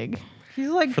that big, He's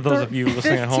like For those of you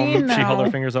listening at home, 15 she held her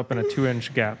now. fingers up in a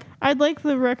 2-inch gap. I'd like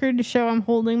the record to show I'm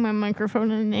holding my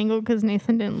microphone at an angle because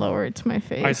Nathan didn't lower it to my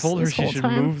face. I told her this she whole should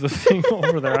time. move the thing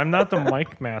over there. I'm not the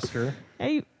mic master.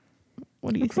 Hey,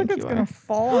 what do you Looks like think it's you gonna are?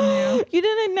 fall on you. You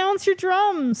didn't announce your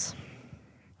drums.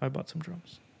 I bought some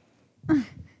drums.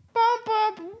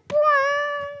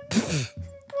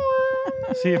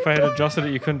 See, if I had adjusted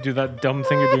it, you couldn't do that dumb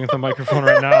thing you're doing with the microphone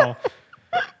right now.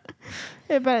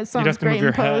 I bet it You'd sounds have to great move in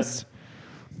your head. post.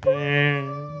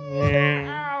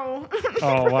 Ow.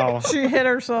 Oh, wow. She hit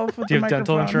herself with Do you the have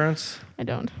dental microphone. insurance? I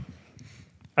don't.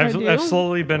 I've do?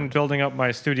 slowly been building up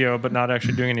my studio, but not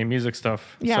actually doing any music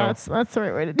stuff. Yeah, so that's the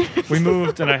right way to do it. we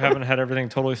moved, and I haven't had everything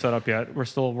totally set up yet. We're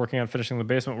still working on finishing the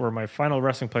basement where my final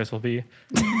resting place will be.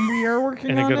 We are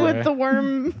working In a on good it. way. With the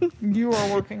worm You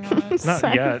are working on it. Not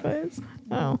yet. sacrifice.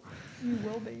 Oh. You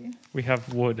will be. We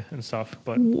have wood and stuff,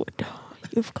 but Wood.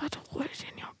 You've got wood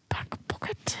in your back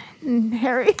pocket.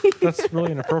 Harry. that's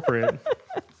really inappropriate.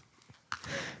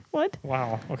 What?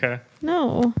 Wow. Okay.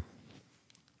 No.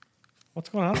 What's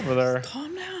going on over there?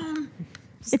 Calm down.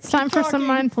 It's time for some talking.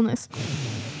 mindfulness.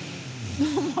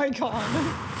 Oh my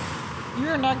god.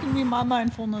 You're not gonna be my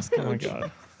mindfulness coach. Oh my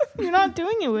god. You're not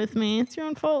doing it with me. It's your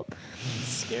own fault.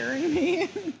 Scaring me.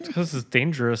 This is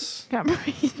dangerous. Gotta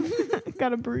breathe.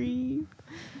 Gotta breathe.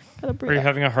 Gotta breathe. Are you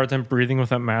having a hard time breathing with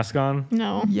that mask on?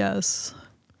 No. Yes.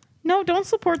 No, don't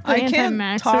support the I can't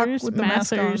talk anti-maxers. with the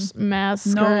mask on.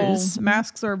 Maskers. No,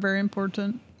 masks are very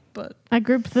important, but I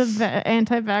grouped the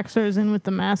anti-vaxxers in with the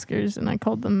maskers, and I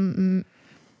called them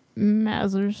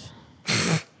Mazers.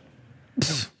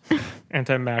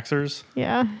 Anti-maxers.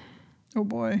 Yeah. oh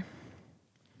boy.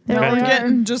 There Now we We're are.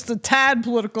 getting just a tad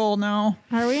political now.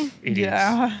 Are we? Idiots.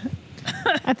 Yeah.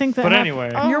 I think that. But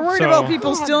anyway, Oh, You're worried So- about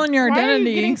people stealing your Why are you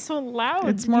identity. getting so loud?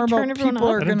 It's Did more you turn about everyone people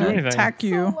up? are I didn't do going to anything. attack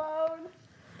you. So loud.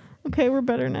 Okay, we're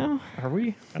better now. Are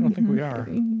we? I don't think we are.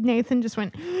 Nathan just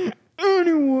went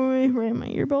anyway right in my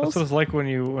earballs. That's what it's like when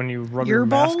you rub your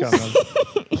mask on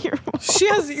Earballs? them. Earballs. She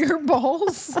has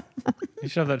earballs. You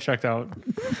should have that checked out.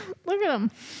 Look at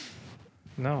him.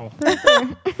 No. Those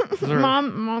are-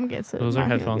 Mom gets it. those are Mom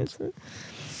headphones. gets it.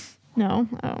 No.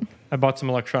 Oh. I bought some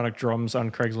electronic drums on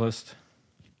Craigslist.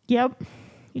 Yep.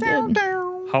 You Down, did.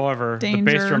 down. However, the bass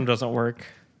Danger. drum doesn't work.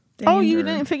 Oh, you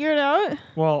Danger. didn't figure it out?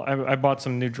 Well, I bought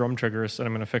some new drum triggers and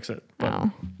I'm going to fix it. But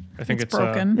Oh. I think It's it's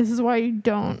broken. This is why you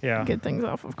don't Yeah. get things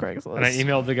off of Craigslist. And I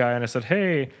emailed the guy and I said,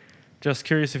 hey, just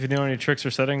curious if you know any tricks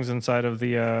or settings inside of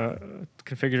the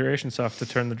configuration stuff to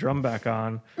turn the drum back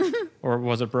on, or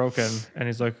was it broken? And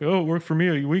he's like, oh, it worked for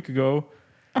me a week ago.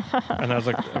 And I was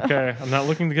like, okay, I'm not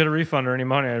looking to get a refund or any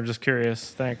money. I'm just curious.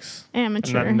 Thanks.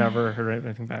 Amateur. And I never heard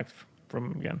anything back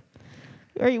from him again.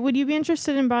 Would you be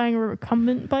interested in buying a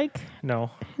recumbent bike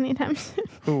No. anytime soon?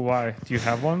 Who? Why? Do you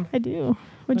have one? I do.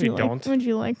 Would No, you you like? don't. Would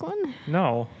you like one?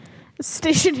 No. A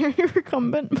stationary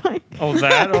recumbent bike. Oh,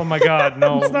 that? Oh my God,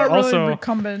 no. It's not Also, really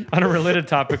recumbent. on a related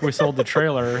topic, we sold the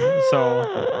trailer.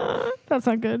 So, That's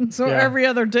not good. So Yeah. every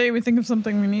other day we think of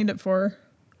something we need it for,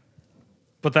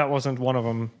 but that wasn't one of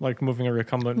them. Like moving a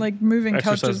recumbent. like moving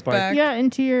Exercise couches bike. back. Yeah,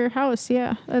 into your house.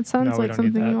 Yeah, that sounds No, we like don't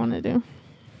need something that. you want to do.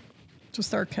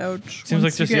 Just our couch. Seems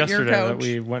like Once you just get your yesterday that couch.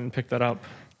 we went and picked that up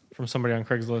from somebody on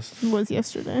Craigslist. It was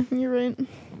yesterday. You're right.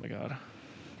 Oh my God.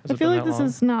 Has I it feel been like that this long?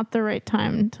 is not the right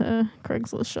time to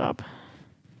Craigslist shop.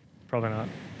 Probably not.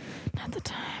 Not the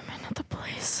time, not the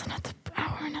place, not the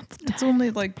hour, not the It's time. only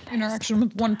like interaction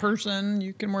with one person.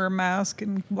 You can wear a mask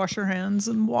and wash your hands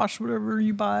and wash whatever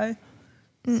you buy.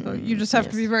 So you just have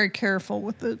to be yes. very careful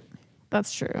with it.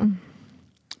 That's true.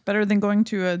 Better than going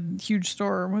to a huge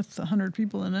store with 100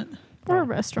 people in it. Or a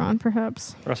restaurant,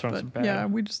 perhaps. Restaurants are But bad. yeah,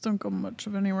 we just don't go much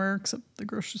of anywhere except the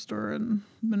grocery store and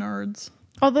Menards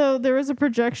Although there was a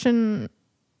projection.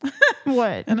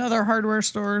 What? and other hardware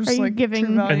stores. Are you like giving,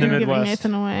 True Value. In the are you giving Midwest.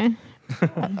 Nathan away?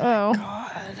 Oh.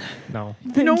 No.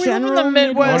 You know, we live in the general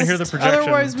Midwest. I wanna hear the projection.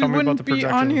 Otherwise, we Tell me about wouldn't the be on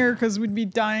projection. here because we'd be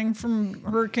dying from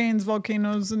hurricanes,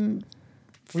 volcanoes, and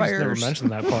We just never fires.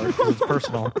 mentioned that part 'cause it's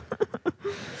personal.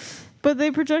 But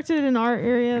they projected in our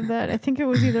area that I think it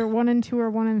was either 1 and 2 or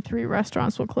 1 and 3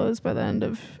 restaurants will close by the end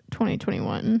of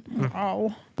 2021.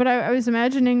 Wow. But I was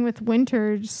imagining with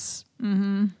winters,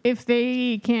 if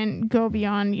they can't go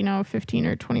beyond, 15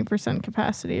 or 20%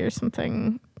 capacity or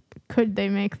something, could they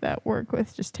make that work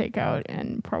with just takeout?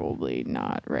 And probably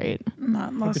not, right?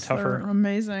 Not unless tougher. they're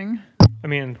amazing. I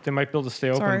mean, they might be able to stay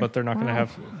open, Sorry. but they're not going to Wow.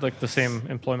 have like the same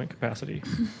employment capacity.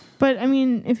 But I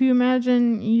mean, if you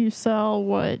imagine you sell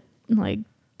what, like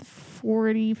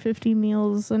 40, 50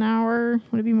 meals an hour,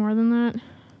 would it be more than that?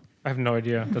 I have no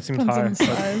idea. That seems Depends high. on the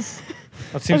but size.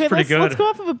 That seems pretty let's good. go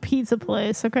off of a pizza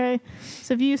place, okay?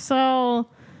 So if you sell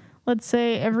let's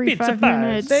say every Pizza 5 pies.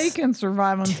 minutes, They can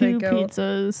survive on 2 takeout.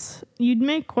 pizzas, you'd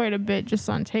make quite a bit just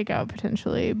on takeout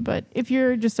potentially. But if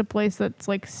you're just a place that's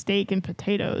like steak and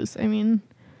potatoes, I mean,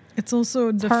 It's also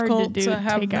hard to difficult do to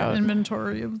have takeout. the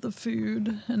inventory of the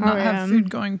food and Oh, not yeah. have food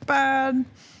going bad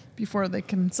before they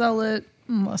can sell it,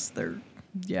 unless they're,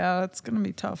 it's going to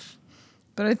be tough.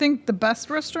 But I think the best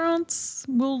restaurants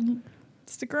will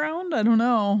stick around. I don't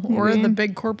know. Or Maybe. the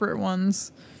big corporate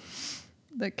ones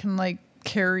that can like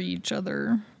carry each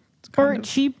other. It's or kind of-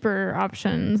 cheaper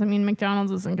options. I mean,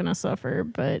 McDonald's isn't going to suffer,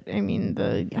 but I mean,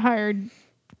 the higher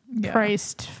yeah.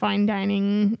 priced fine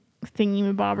dining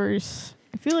thingy-mabobbers.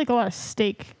 I feel like a lot of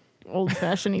steak,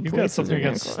 old-fashioned You've got places something are gonna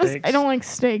against close. steaks. I don't like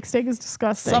steak. Steak is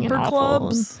disgusting. and Supper awful.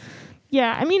 clubs.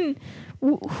 Yeah, I mean,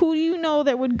 who do you know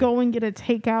that would go and get a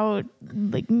takeout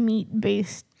like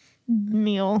meat-based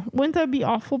meal? Wouldn't that be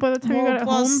awful by the time you got it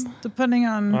plus, home? depending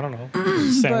on I don't know.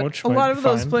 Sandwich. but a might lot be of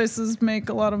those fine. places make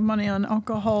a lot of money on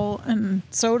alcohol and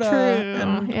soda True,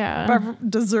 and yeah.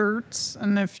 desserts.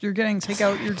 And if you're getting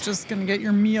takeout, you're just going to get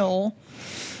your meal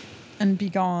and be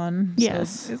gone. Yes.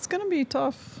 So it's going to be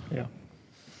tough. Yeah.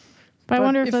 But I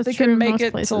wonder if that's they true can of make most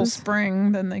it till places.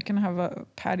 spring, then they can have a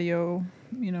patio,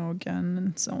 again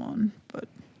and so on. But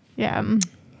Yeah.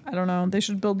 I don't know. They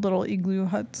should build little igloo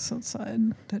huts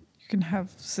outside that you can have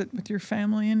sit with your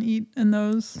family and eat in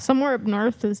those. Somewhere up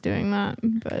north is doing that,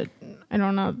 but I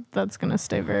don't know if that's going to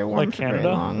stay very warm Like for very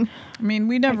Canada? long. I mean,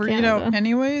 we never eat out Canada.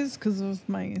 anyways because of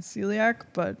my celiac,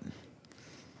 but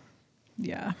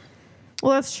yeah.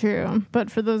 Well, that's true.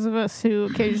 But for those of us who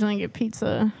occasionally get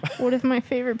pizza, what if my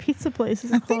favorite pizza place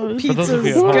is I think closed? For those pizza of you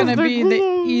is at home- going to They're be the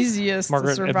closed. easiest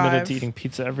Margaret to admitted survive. to eating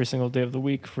pizza every single day of the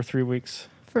week for 3 weeks.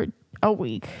 For a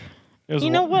week. It was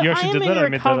You know what? You I actually am did that. in I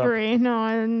made that up. recovery. No,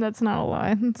 and that's not a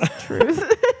lie. That's the truth.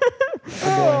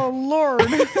 Oh, Lord.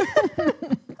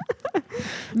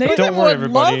 Nathan Don't worry, would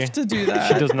everybody. love to do She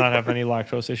that. does not have any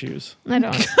lactose issues. I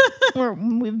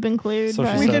don't. We've been cleared So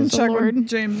by she We can says. the check Lord. with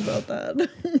James about that.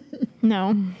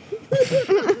 No.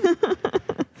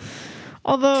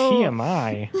 Although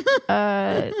TMI.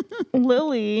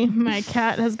 Lily, my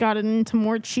cat, has gotten into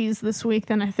more cheese this week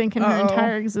than I think in her Uh-oh.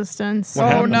 entire existence.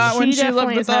 What happened? not when she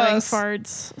definitely lived is with having us.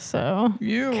 farts. So,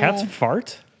 You. Cats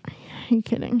fart? are you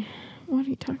kidding? What are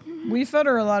you talking about? We fed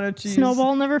her a lot of cheese.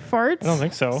 Snowball never farts. I don't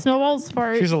think so. Snowball's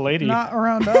fart. She's a lady. Not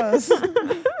around us.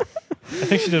 I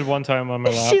think she did one time on my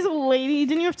lap. She's a lady.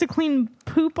 Didn't you have to clean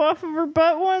poop off of her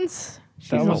butt once? She's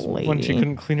That was a lady. when she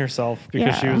couldn't clean herself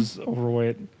because she Yeah. was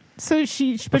overweight. So but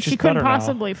she's she couldn't better now.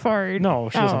 possibly fart. No,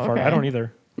 she doesn't Oh, fart. okay. I don't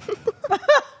either.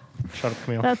 Shut up,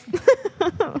 Camille. That's.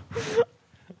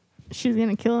 She's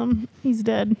gonna kill him. He's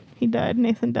dead. He died.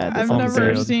 Nathan died. I've all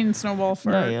never dead. seen Snowball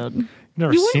fart. Died. You've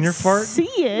never You seen her wouldn't fart? see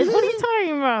it. What are you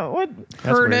talking about? What? That's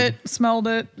Heard weird. it, smelled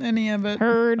it, any of it.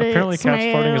 Heard Apparently, it. cats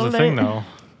farting is a smelled thing, it. though.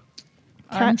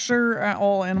 I'm sure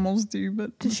all animals do,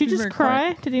 but Did she be just very cry?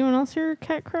 quiet. Did anyone else hear her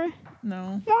cat cry?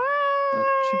 No, but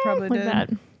she probably Like did. that.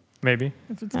 Maybe.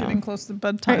 If it's Oh. getting close to All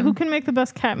bedtime. right, who can make the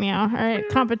best cat meow? All right,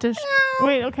 competition.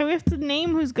 Wait, okay, we have to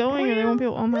name who's going, or they won't be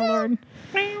able. Oh my lord!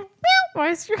 Why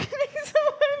is your getting so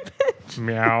high pitched?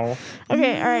 Meow.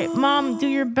 Okay, all right, Mom, do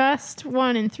your best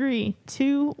one in 3,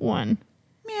 2, 1.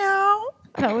 Meow.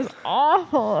 That was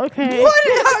awful. Okay. What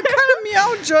kind of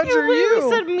meow judge You are literally you?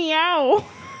 said meow.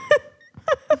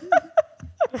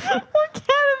 What cat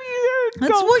have you heard?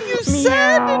 That's go, what you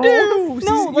said to meow? do.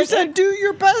 No, you like said do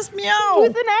your best meow.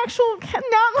 with an actual cat,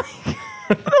 not like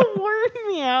the word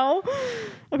meow.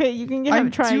 Okay, you can I have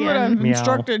it try do what again. I'm Meow.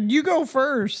 instructed. You go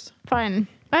first. Fine.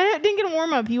 I didn't get a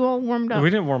warm up. You all warmed up. We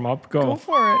didn't warm up. Go Go.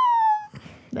 for it.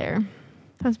 There.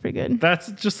 That's pretty good. That's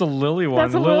just a Lily one.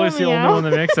 That's a Lily Lily's the only meow. one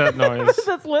that makes that noise.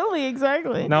 That's Lily,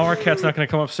 exactly. Now our cat's not going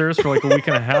to come upstairs for like a week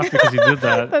and a half because he did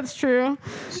that. That's true.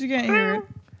 She can't hear it.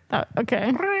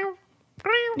 Okay.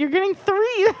 You're getting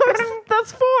 3.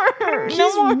 That's 4. He's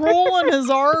No more. rolling his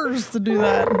R's to do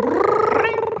that.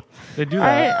 They do All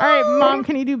right, that. all right, Mom,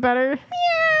 can you do better?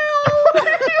 Meow.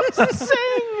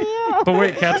 Saying meow. But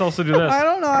wait, cats also do this. I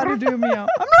don't know how to do meow.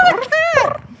 I'm not a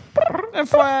cat.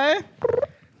 FYI.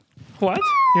 What?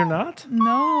 You're not?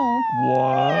 No.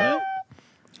 What?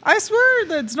 I swear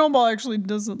that Snowball actually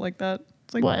does it like that.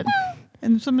 It's like, What?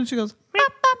 and sometimes she goes,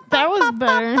 That was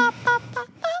better. I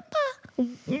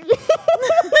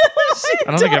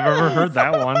don't think I've ever heard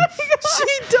that one.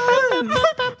 she does.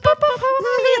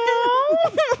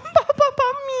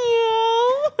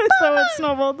 Meow. Is that what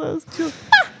Snowball does?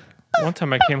 One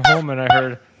time I came home and I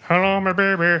heard, "Hello, my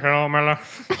baby. Hello, my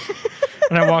love."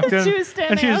 And I walked in, She was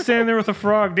standing and she was out. standing there with a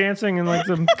frog dancing in like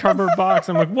some cardboard box.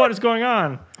 I'm like, "What is going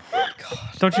on?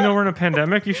 Don't you know we're in a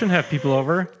pandemic? You shouldn't have people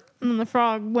over." And then the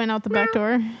frog went out the back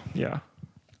door. Yeah.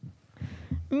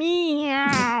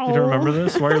 Meow. You don't remember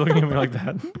this? Why are you looking at me like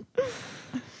that?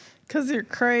 Because you're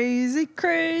crazy,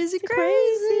 crazy, crazy.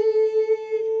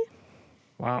 Crazy.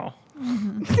 Wow.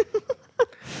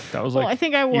 That was Well, like I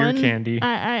think I ear won. candy.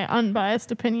 I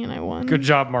unbiased opinion. I won. Good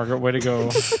job, Margaret. Way to go.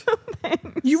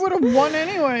 You would have won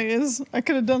anyways. I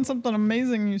could have done something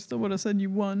amazing. You still would have said you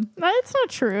won. That's not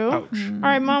true. Ouch. All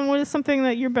right, Mom. What is something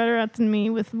that you're better at than me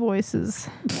with voices?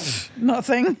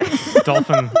 Nothing.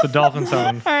 The dolphin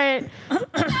sound. All right.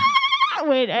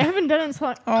 Wait, I haven't done it in so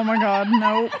long. Oh my God,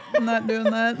 no, I'm not doing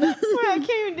that. Wait, I can't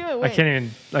even do it. Wait.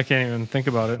 I can't even think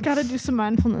about it. Gotta do some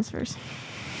mindfulness first.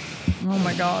 Oh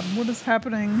my God, what is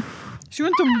happening? She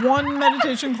went to one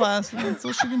meditation class, and that's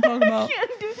all she can talk about.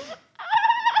 Can't do.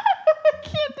 I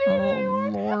can't do it Oh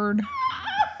anymore. Lord,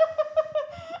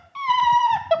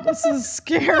 this is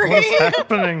scary. What's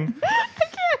happening? I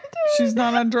can't do She's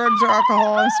not on drugs or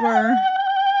alcohol, I swear. it.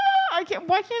 I can't.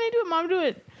 Why can't I do it? Mom, do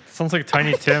it. Sounds like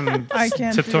Tiny Tim I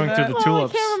can't do tiptoeing through that. the Oh, I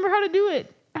tulips. can't remember how to do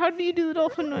it. How do you do the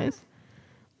dolphin noise?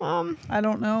 I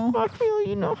don't know. Macmillan,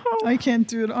 you know how? I can't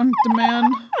do it on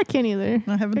demand. I can't either.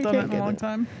 I haven't done it can't in a get long it.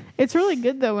 time. It's really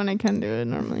good though when I can do it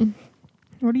normally.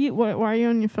 Why are you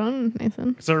on your phone,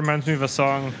 Nathan? So it reminds me of a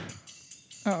song,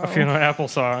 a Uh-oh. Fiona Apple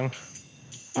song.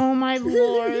 Oh my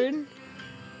lord.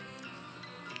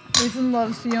 Nathan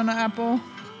loves Fiona Apple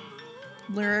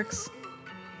lyrics.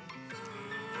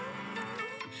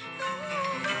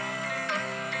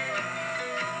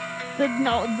 The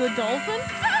dolphin?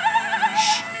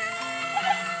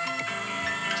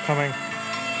 It's coming.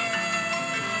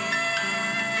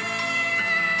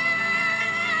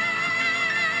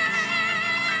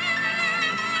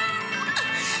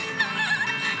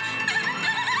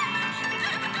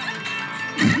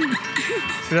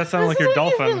 See, that sounded like your You've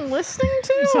dolphin. been listening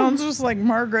to? Sounds just like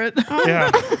Margaret.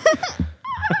 Yeah.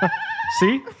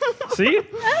 See? See?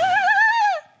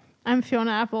 I'm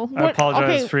Fiona Apple. I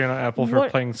apologize, okay, Fiona Apple, for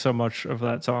what- playing so much of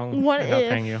that song What and not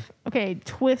paying you. if? Okay,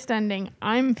 twist ending.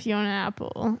 I'm Fiona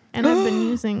Apple, and I've been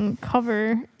using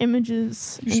cover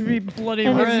images, You should be and bloody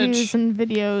interviews, rich. and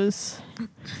videos.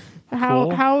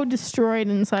 Cool. How destroyed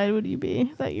inside would you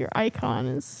be that your icon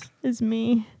is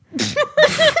me?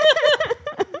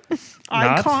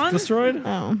 Not Icon? destroyed?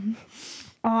 Oh,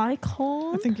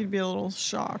 icon. I think you'd be a little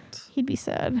shocked. He'd be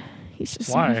sad. He's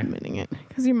just Why? not admitting it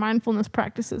because your mindfulness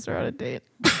practices are out of date.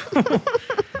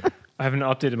 I haven't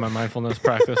updated my mindfulness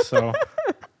practice, so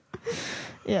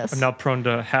Yes, I'm now prone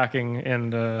to hacking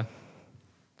and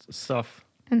stuff.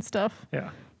 and stuff. Yeah.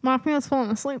 Macmillan's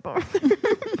falling asleep over there.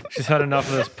 She's had enough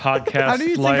of this podcast How do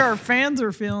you life. think our fans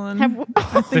are feeling?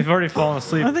 They've already fallen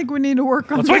asleep. I think we need to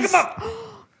work on Let's wake this them up!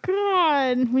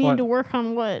 God, we What? need to work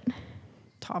on what?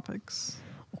 topics.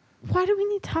 Why do we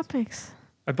need topics?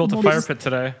 I built a Well, fire this- pit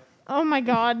today. Oh my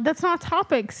God, that's not a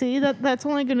topic. See, that's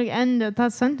only going to end at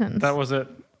that sentence. That was it.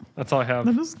 That's all I have.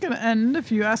 That is going to end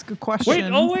if you ask a question.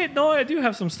 Wait, no, I do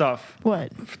have some stuff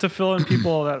What? to fill in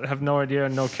people that have no idea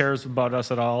and no cares about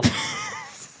us at all.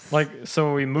 Like,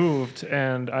 so we moved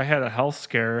and I had a health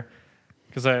scare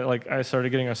because I started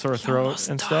getting a sore throat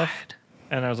and stuff.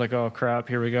 And I was like, oh crap,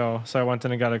 here we go. So I went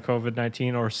in and got a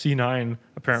COVID-19 or C9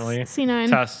 apparently C9.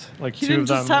 test, like He 2 didn't of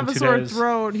them just have in a 2 sore days.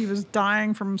 throat. He was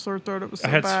dying from sore throat. It was so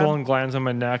I had bad. swollen glands on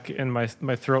my neck and my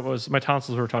throat was, my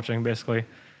tonsils were touching basically.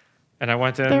 And I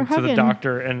went in They're to the hugging.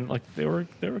 doctor and like they were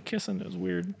kissing. It was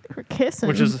weird. We're kissing.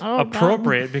 Which is Oh, God.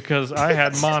 appropriate because I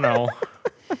had mono.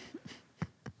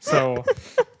 So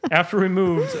after we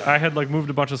moved, I had like moved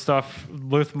a bunch of stuff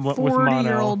with mono.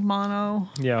 40-year-old mono.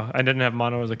 Yeah, I didn't have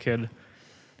mono as a kid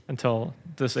until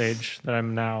this age that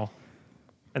I'm now.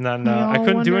 And then We I all couldn't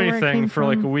do wonder where it anything came for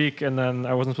like from. a week, and then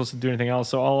I wasn't supposed to do anything else.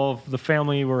 So all of the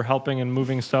family were helping and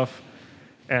moving stuff.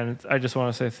 And I just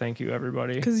want to say thank you,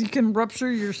 everybody. Because you can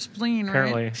rupture your spleen,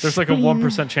 Apparently, right? there's like a Spleen.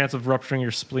 1% chance of rupturing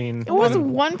your spleen. It was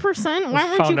And 1%. Why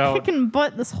weren't found you out- kicking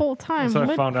butt this whole time? That's what I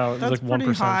What found out. It was That's like 1%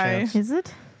 pretty high. chance. is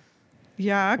it?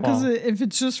 Yeah, because Well- if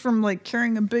it's just from like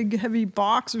carrying a big heavy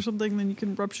box or something, then you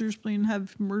can rupture your spleen and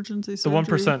have emergency The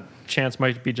surgery. 1% chance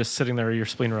might be just sitting there, your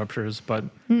spleen ruptures. But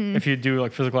if you do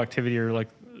like physical activity or like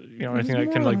anything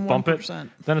that can more like than bump it, 1%.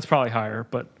 then it's probably higher.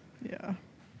 But Yeah.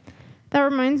 That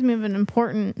reminds me of an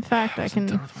important fact I can.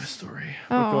 done with my story.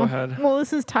 But go ahead. Well,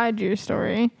 this is tied to your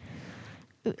story.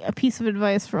 A piece of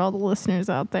advice for all the listeners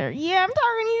out there. Yeah, I'm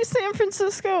talking to you, San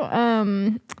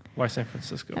Francisco. Why San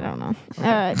Francisco? I don't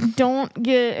know. Don't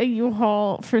get a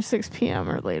U-Haul for 6 p.m.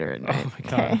 or later at night. my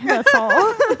God. Okay, that's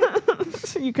all.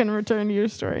 So you can return to your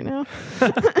story now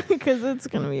because it's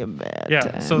gonna be a bad Yeah.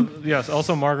 time. So yes.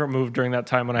 Also, Margaret moved during that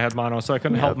time when I had mono, so I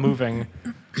couldn't help moving,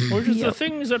 which is the Yep.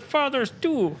 things that fathers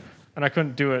do. And I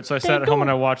couldn't do it, so I They sat at home do. and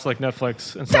I watched like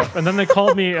Netflix and stuff. And then they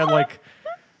called me at like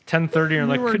 10:30 and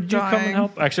We like, were could you come dying. and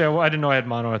help? Actually, I didn't know I had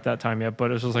mono at that time yet,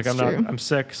 but it was just like, That's true. I'm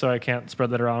sick, so I can't spread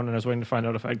that around. And I was waiting to find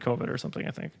out if I had COVID or something,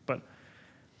 I think. But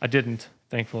I didn't,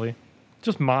 thankfully.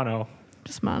 Just mono.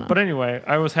 Just mono. But anyway,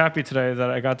 I was happy today that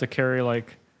I got to carry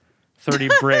like 30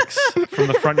 bricks from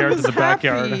the front yard to the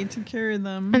backyard. Happy to carry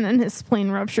them. and then his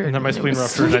spleen ruptured. And then my it spleen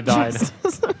was ruptured and I died.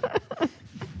 just-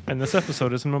 And this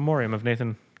episode is in memoriam of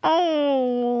Nathan.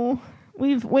 Oh,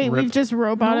 we've Rip. just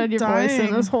roboted No your voice in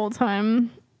dying. this whole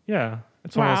time. Yeah.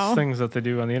 It's one of Wow. those things that they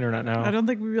do on the internet now. I don't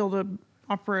think we'd be able to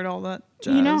operate all that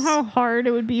jazz. You know how hard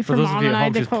it would be for those of Mom you and at I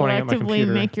home, to she's pointing at my collectively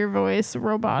computer. make your voice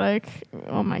robotic.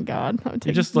 Oh my god, that would take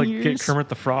You just like years. get Kermit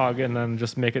the Frog and then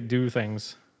just make it do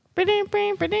things.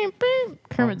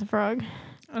 Kermit the Frog.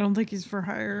 I don't think he's for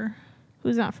hire.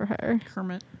 Who's not for her?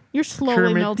 Kermit. You're slowly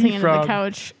Kermit the melting into the Frog.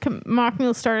 couch.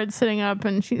 Mockmeal started sitting up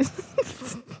and she's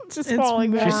just It's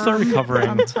falling warm. back. She's still recovering.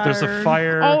 I'm There's a tired.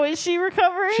 fire. Oh, is she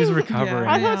recovering? She's recovering.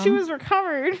 I thought she am. was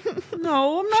recovered.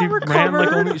 No, I'm not She ran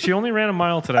recovered. like she only ran a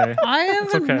mile today. I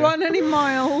haven't okay. run any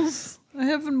miles. I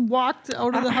haven't walked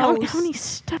out of the how house. many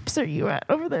steps are you at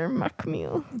over there,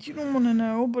 Mockmeal? You don't want to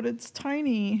know, but it's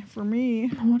tiny for me.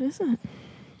 What is it?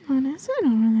 What is it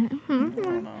over there? I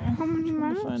don't know. How many I'm trying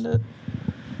miles? to find it.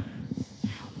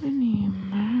 How many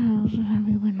miles have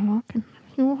you been walking?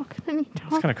 You walking any It's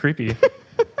talk? kind of creepy.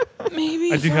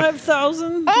 Maybe I do have-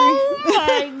 5,000. Oh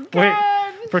my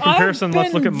god! For comparison,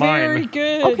 let's look at Very mine.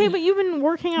 good. Okay, but you've been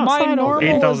working outside all normal-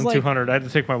 day. 8,200. I had to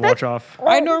take my watch off.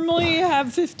 I normally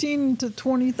have 15 to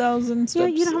 20,000 steps Yeah,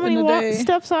 you know how many in a day.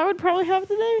 steps I would probably have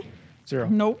today? 0.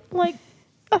 Nope. Like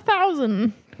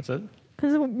 1,000. That's it.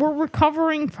 Because we're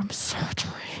recovering from surgery.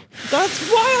 That's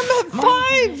why I'm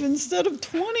at 5 instead of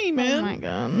 20, Oh man. my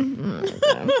god. Oh my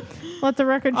god. Let the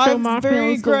record show I've Mockmeal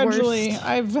very is the gradually. worst.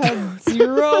 I've had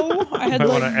 0. I had Might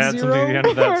want like to add 0. something to the end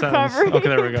of that sentence. Recovering Okay,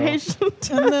 there we go. patient.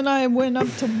 And then I went up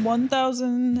to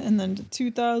 1,000 and then to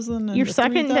 2,000 and Your to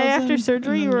second day 3,000, after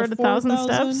surgery, and you then were to at 1,000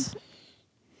 4,000. steps.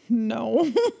 No,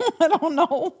 I don't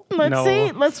know. Let's No.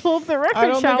 see. Let's pull up the I record,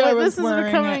 don't shall think I we? was This is wearing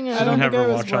becoming it. I I don't don't have think her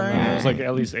I was watch on wearing there. It was like it.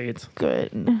 at least 8.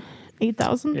 good.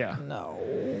 8,000? Yeah. No.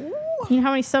 You know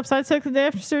how many steps I took the day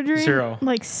after surgery? 0.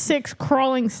 Like 6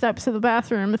 crawling steps to the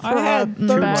bathroom to throw I up had in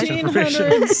the back. much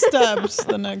 1,300 steps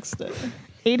the next day.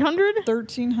 800?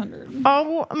 1,300.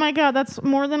 Oh my god, that's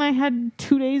more than I had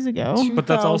 2 days ago. But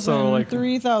that's also, 2,000, like,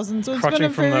 3,000. So it's crutching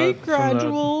been a from the- very from the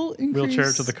gradual increase.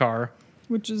 Wheelchair to the car.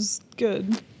 Which is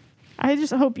good. I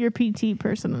just hope your PT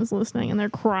person is listening and they're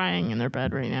crying in their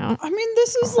bed right now. I mean,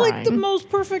 this is like the Crying. most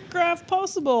perfect graph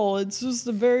possible. It's just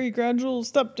a very gradual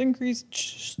stepped increase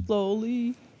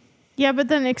slowly. Yeah, but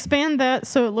then expand that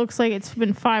so it looks like it's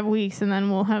been 5 weeks and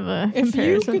then we'll have a If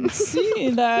you comparison. could see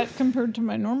that compared to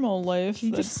my normal life,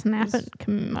 You that just snap is it.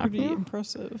 Come up pretty here.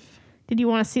 impressive. Did you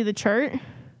want to see the chart?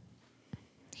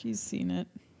 He's seen it.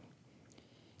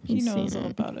 He He's knows seen all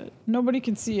it. about it. Nobody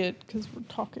can see it because we're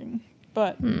talking,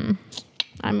 but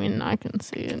I mean, I can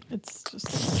see it. it's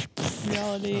just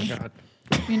reality. Oh, God.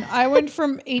 I mean, I went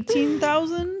from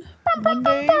 18,000 one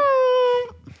day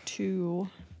to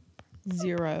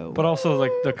 0. But also,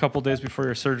 like the couple days before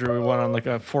your surgery, we went on like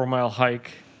a 4-mile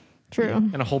hike True.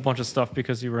 and a whole bunch of stuff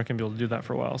because you weren't going to be able to do that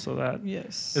for a while. So that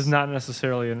Yes. is not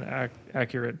necessarily an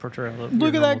accurate portrayal of Look your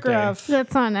at normal that day. graph.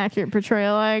 That's not an accurate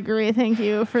portrayal. I agree. Thank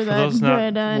you for For that those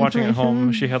not good watching at home,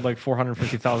 information. she had like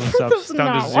 450,000 those steps down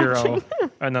to not 0, watching.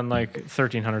 and then like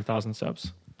 1,300,000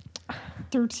 steps.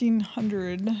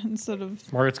 1,300 instead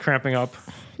of Margaret's cramping up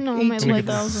No, my leg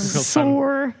 18,000. is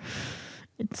sore.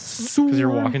 It's sore. because you're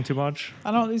walking too much.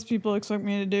 I don't know what these people expect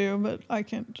me to do, but I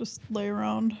can't just lay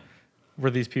around. We're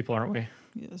these people, aren't we?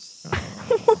 Yes.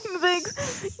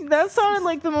 Thanks. That sounded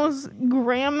like the most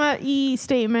grandma-y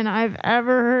statement I've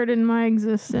ever heard in my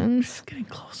existence. Getting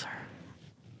closer.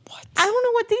 I don't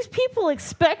know what these people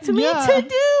expect me Yeah. to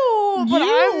do, but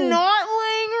You. I'm not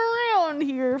laying around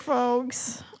here,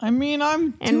 folks. I mean,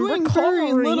 I'm And doing very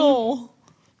recovering. little.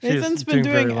 She is Nathan's been doing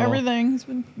very doing little. everything. He's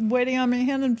been waiting on me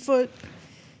hand and foot.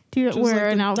 Do you Which is wear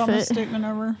like an the outfit dumbest statement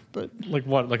ever. But Like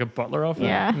what? Like a butler outfit?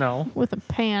 Yeah. No. with a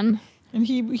pan? and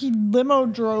he limo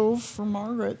drove for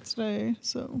Margaret today,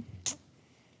 so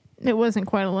It wasn't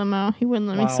quite a limo. He wouldn't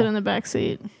let me Wow. sit in the back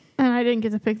seat, and I didn't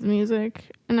get to pick the music,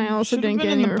 and I also should've didn't been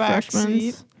get in any the back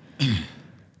refreshments.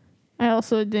 I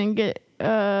also didn't get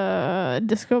a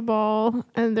disco ball,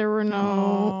 and there were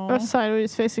no Oh.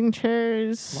 sideways facing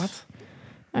chairs. What?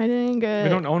 I didn't get We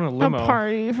don't own a a limo.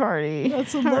 party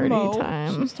that's a party limo.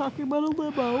 time. She's talking about a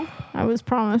limo. I was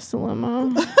promised a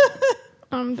limo.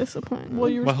 I'm disappointed. Well,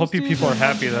 you were Well, I hope you supposed to people are use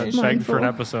happy that imagination. begged for an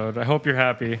Mindful. episode. I hope you're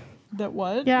happy. That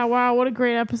what? Yeah, wow, what a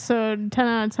great episode. 10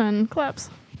 out of 10. Claps.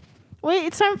 Wait,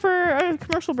 it's time for a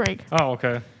commercial break. Oh,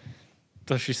 okay.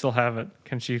 Does she still have it?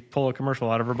 Can she pull a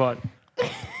commercial out of her butt?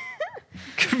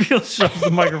 Camille shoves the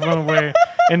microphone away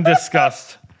in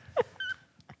disgust.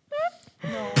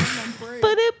 No, I'm great.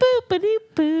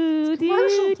 Ba-da-boo-ba-dee-boo,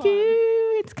 commercial time.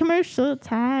 doo-doo. It's commercial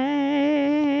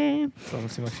time. Doesn't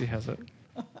seem like she has it.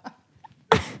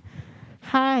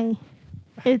 Hi,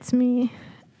 it's me,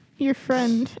 your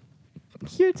friend,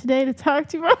 here today to talk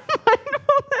to you about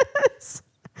mindfulness.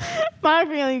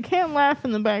 Margaret, you can't laugh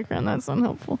in the background. That's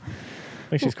unhelpful. I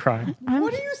think she's crying.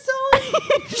 What are you selling?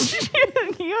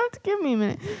 You have to give me a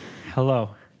minute.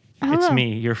 Hello. It's Hello.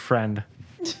 me, your friend.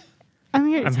 I'm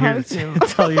here to I'm talk here to you. to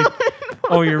tell you.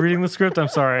 Oh, you're reading the script? I'm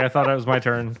sorry. I thought it was my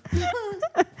turn.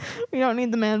 We don't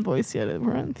need the man voice yet.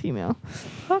 We're on female.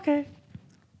 Okay.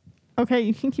 Okay,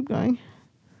 you can keep going.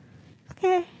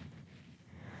 Okay.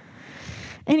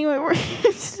 Anyway, we're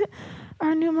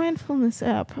our new mindfulness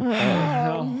app.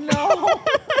 No.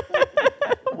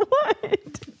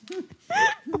 What?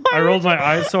 I rolled my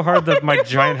eyes so hard that my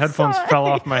giant headphones Sorry. fell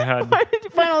off my head. Why did you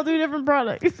find all two different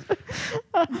products?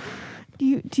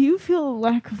 Do you feel a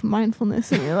lack of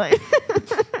mindfulness in your life?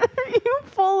 Are you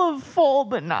full of full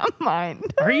but not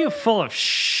mind? Are you full of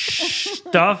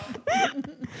stuff?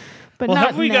 But Well, not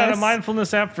have we got a ness.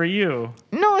 mindfulness app for you?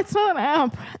 No, it's not an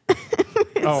app.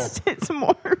 It's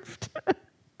morphed.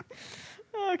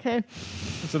 Okay.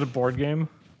 Is it a board game?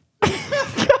 God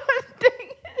dang it.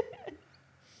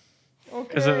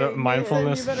 Okay, Is it a Nathan,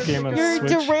 mindfulness you better game pick on a- You're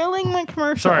Switch? derailing my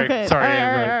commercial. Sorry, okay. sorry, All right,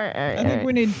 right. all right, all right, I think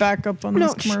we need backup on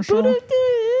this commercial.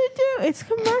 doo-doo-doo-doo. It's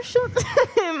commercial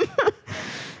time.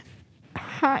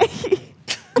 Hi.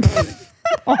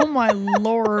 Oh my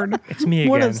lord. It's me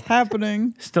What again. is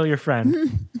happening? Still your friend.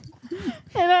 And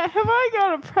have I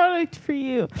got a product for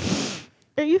you?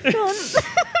 Are you feeling?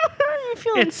 Are you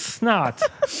feeling? It's not.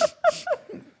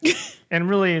 And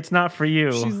really, it's not for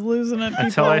you. She's losing it, people.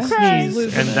 Until I She's sneeze,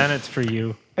 losing and it. then it's for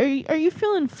you. Are you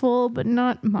feeling full but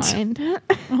not mind?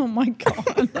 Oh my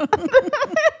god.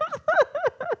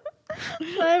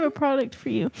 I have a product for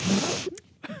you.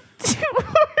 2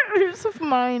 orders of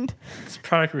mind. This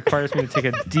product requires me to take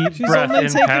a deep She's breath only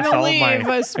in taking past a all of my leave,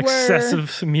 I swear.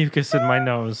 excessive mucus in my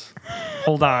nose.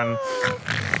 Hold on.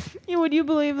 Would you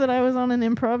believe that I was on an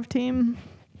improv team?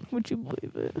 Would you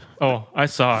believe it? Oh, I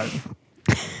saw it.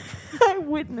 I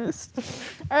witnessed.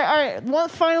 All right. One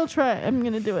final try. I'm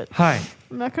gonna do it. Hi,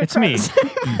 I'm not gonna. it's cry. me,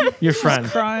 your friend.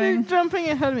 You're Crying. jumping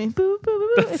ahead of me. Boo, boo, boo,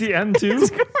 boo. That's the end too.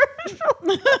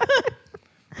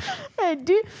 Hey,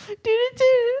 do.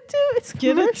 It's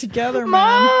Get it commercial. together,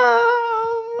 man.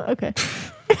 Mom. Okay.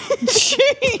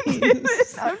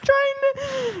 Jeez. I'm trying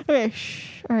to. Okay.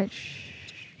 Shh. All right. Shh.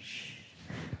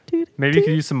 Dude. Maybe you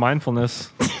could use some mindfulness.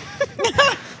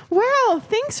 Wow,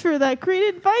 thanks for that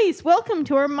great advice. Welcome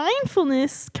to our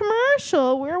mindfulness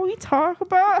commercial where we talk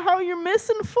about how you're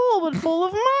missing full but full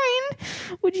of mind.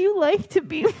 Would you like to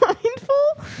be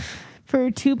mindful?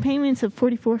 For 2 payments of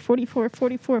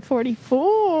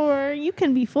 $44, you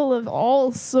can be full of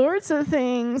all sorts of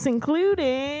things,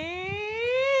 including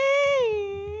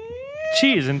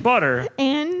Cheese and butter.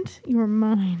 and your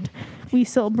mind. We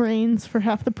sell brains for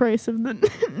half the price of the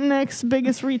next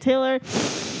biggest retailer.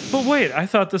 But wait, I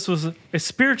thought this was a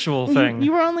spiritual thing.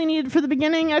 You were only needed for the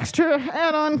beginning. Extra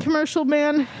add-on commercial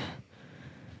ban.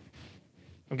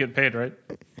 I'm getting paid, right?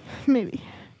 Maybe.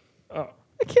 Oh.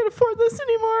 I can't afford this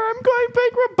anymore. I'm going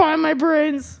bankrupt. Buy my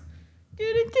brains.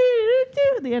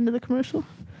 Do-do-do-do-do. The end of the commercial.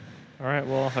 All right,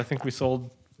 well, I think we sold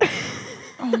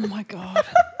Oh my god.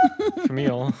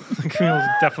 Camille. Camille's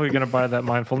definitely going to buy that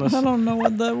mindfulness. I don't know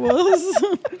what that was.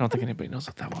 I don't think anybody knows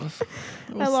what that was.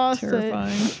 It was lost it.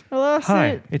 terrifying. I lost Hi,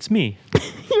 it. it's me,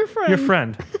 Your friend. your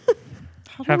friend.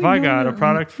 How do Have we I know got a that?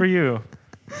 product for you?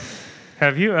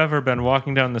 Have you ever been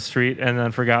walking down the street and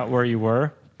then forgot where you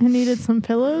were? I needed some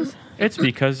pillows. It's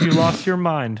because you lost your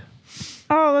mind.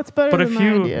 Oh, that's better But than if my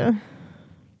you- idea.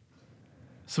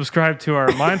 Subscribe to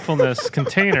our mindfulness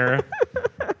container.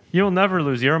 You'll never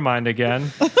lose your mind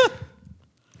again.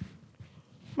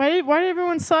 Why did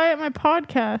everyone sigh at my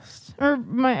podcast? Or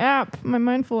my app, my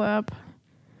mindful app?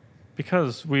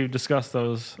 Because we've discussed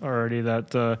those already,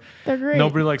 that They're great.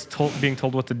 nobody likes being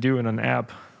told what to do in an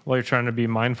app while you're trying to be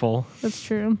mindful. That's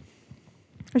true.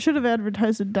 I should have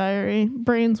advertised a diary.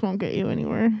 Brains won't get you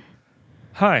anywhere.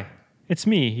 Hi, it's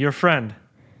me, your friend.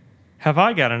 Have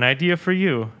I got an idea for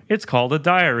you? It's called a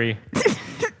diary.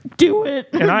 Do it.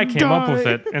 And I came up with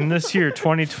Die. it in this year,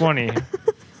 2020.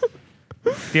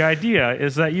 The idea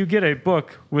is that you get a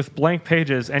book with blank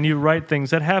pages and you write things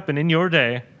that happen in your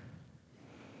day.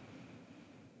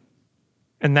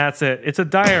 And that's it. It's a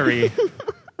diary.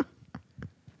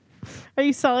 Are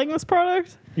you selling this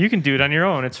product? You can do it on your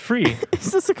own. It's free.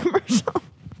 Is this a commercial?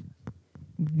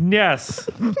 Yes.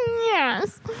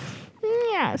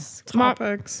 Yes.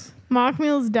 Topics. Mock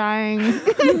Meal's dying.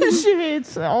 She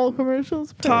hates all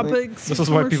commercials. apparently. Topics. This is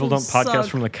why people don't podcast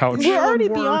from the couch. We're already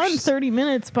Worse. beyond 30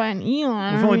 minutes by an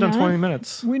eon. We've are only we done not? 20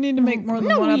 minutes We need to make more than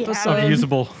No, one we episode. of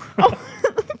usable.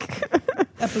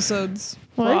 Episodes.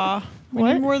 What? Raw. We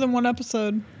What? need more than one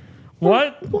episode.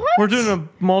 What? What? We're doing a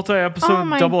multi-episode Oh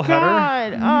my double header.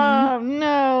 god. Oh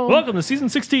no. Welcome to season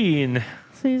 16.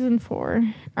 Season 4.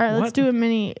 All right, let's What? do a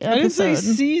mini I didn't say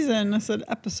episode. season. I said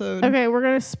episode. Okay, we're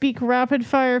gonna speak rapid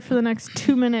fire for the next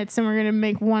 2 minutes, and we're gonna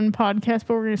make one podcast,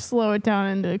 but we're gonna slow it down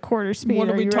into quarter speed. What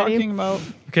are we you talking ready? about?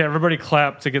 Okay, everybody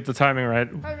clap to get the timing right.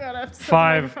 Oh god, I have to set the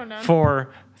 5, microphone down.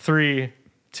 4, 3,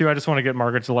 2. I just want to get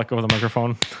Margaret to let go of the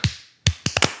microphone.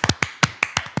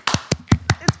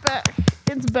 It's back.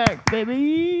 It's back,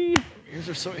 baby. Ears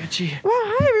are so itchy. Well,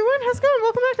 hi everyone. How's it going?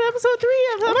 Welcome back to episode 3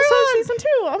 of episode season 2.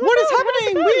 Oh my What is God, how's it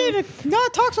happening? going? We need to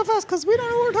not talk so fast because we don't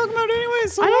know what we're talking about anyway.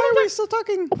 So I know why are we that- still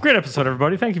talking? Great episode,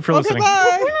 everybody. Thank you for Okay, listening.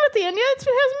 bye. We're not at the end yet.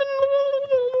 It hasn't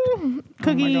been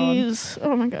cookies.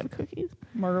 Oh my god, cookies.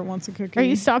 Margaret wants a cookie. Are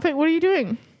you stopping? What are you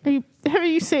doing? Have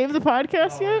you saved the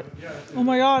podcast yet? Oh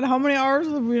my god, how many hours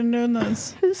have we been doing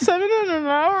this? 700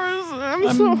 hours.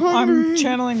 I'm so I'm hungry.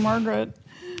 channeling Margaret.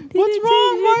 What's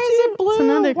wrong? Why is it blue? It's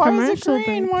another Why is it commercial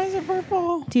green? break. Why is it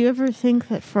purple? Do you ever think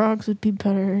that frogs would be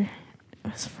better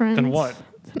as friends? Then what?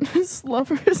 Than as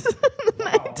lovers in the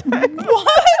nighttime?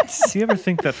 What? Do you ever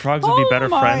think that frogs would be Oh better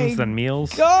my friends than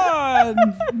meals? God,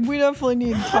 we definitely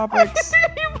need topics. Are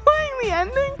you playing the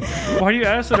ending? Why do you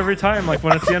ask it every time? Like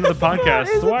when it's the end of the Is podcast?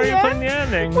 it Why are the you end? playing the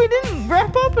ending? We didn't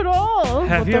wrap up at all.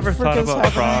 Have you the ever frick thought is about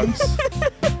happening?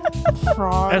 frogs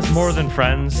Frogs. as more than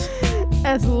friends?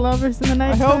 As lovers in the I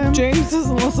nighttime. hope James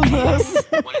doesn't listen to this.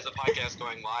 When is the podcast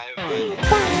going live?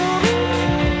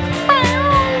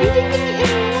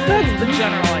 That's the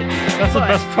general idea. That's the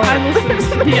best I part.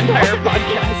 listened to the entire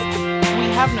podcast. We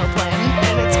have no plan,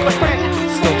 and it's quick.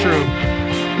 Still true.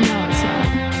 No, it's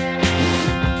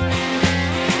not.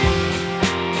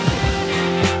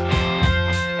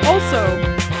 Also,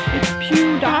 it's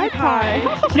PewDiePie.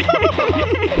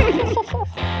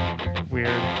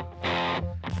 Weird.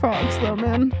 Frogs, though,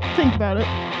 man. Think about it.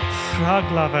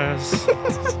 Frog lovers.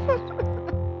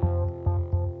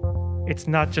 It's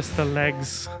not just the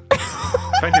legs. I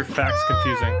find your facts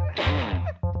confusing.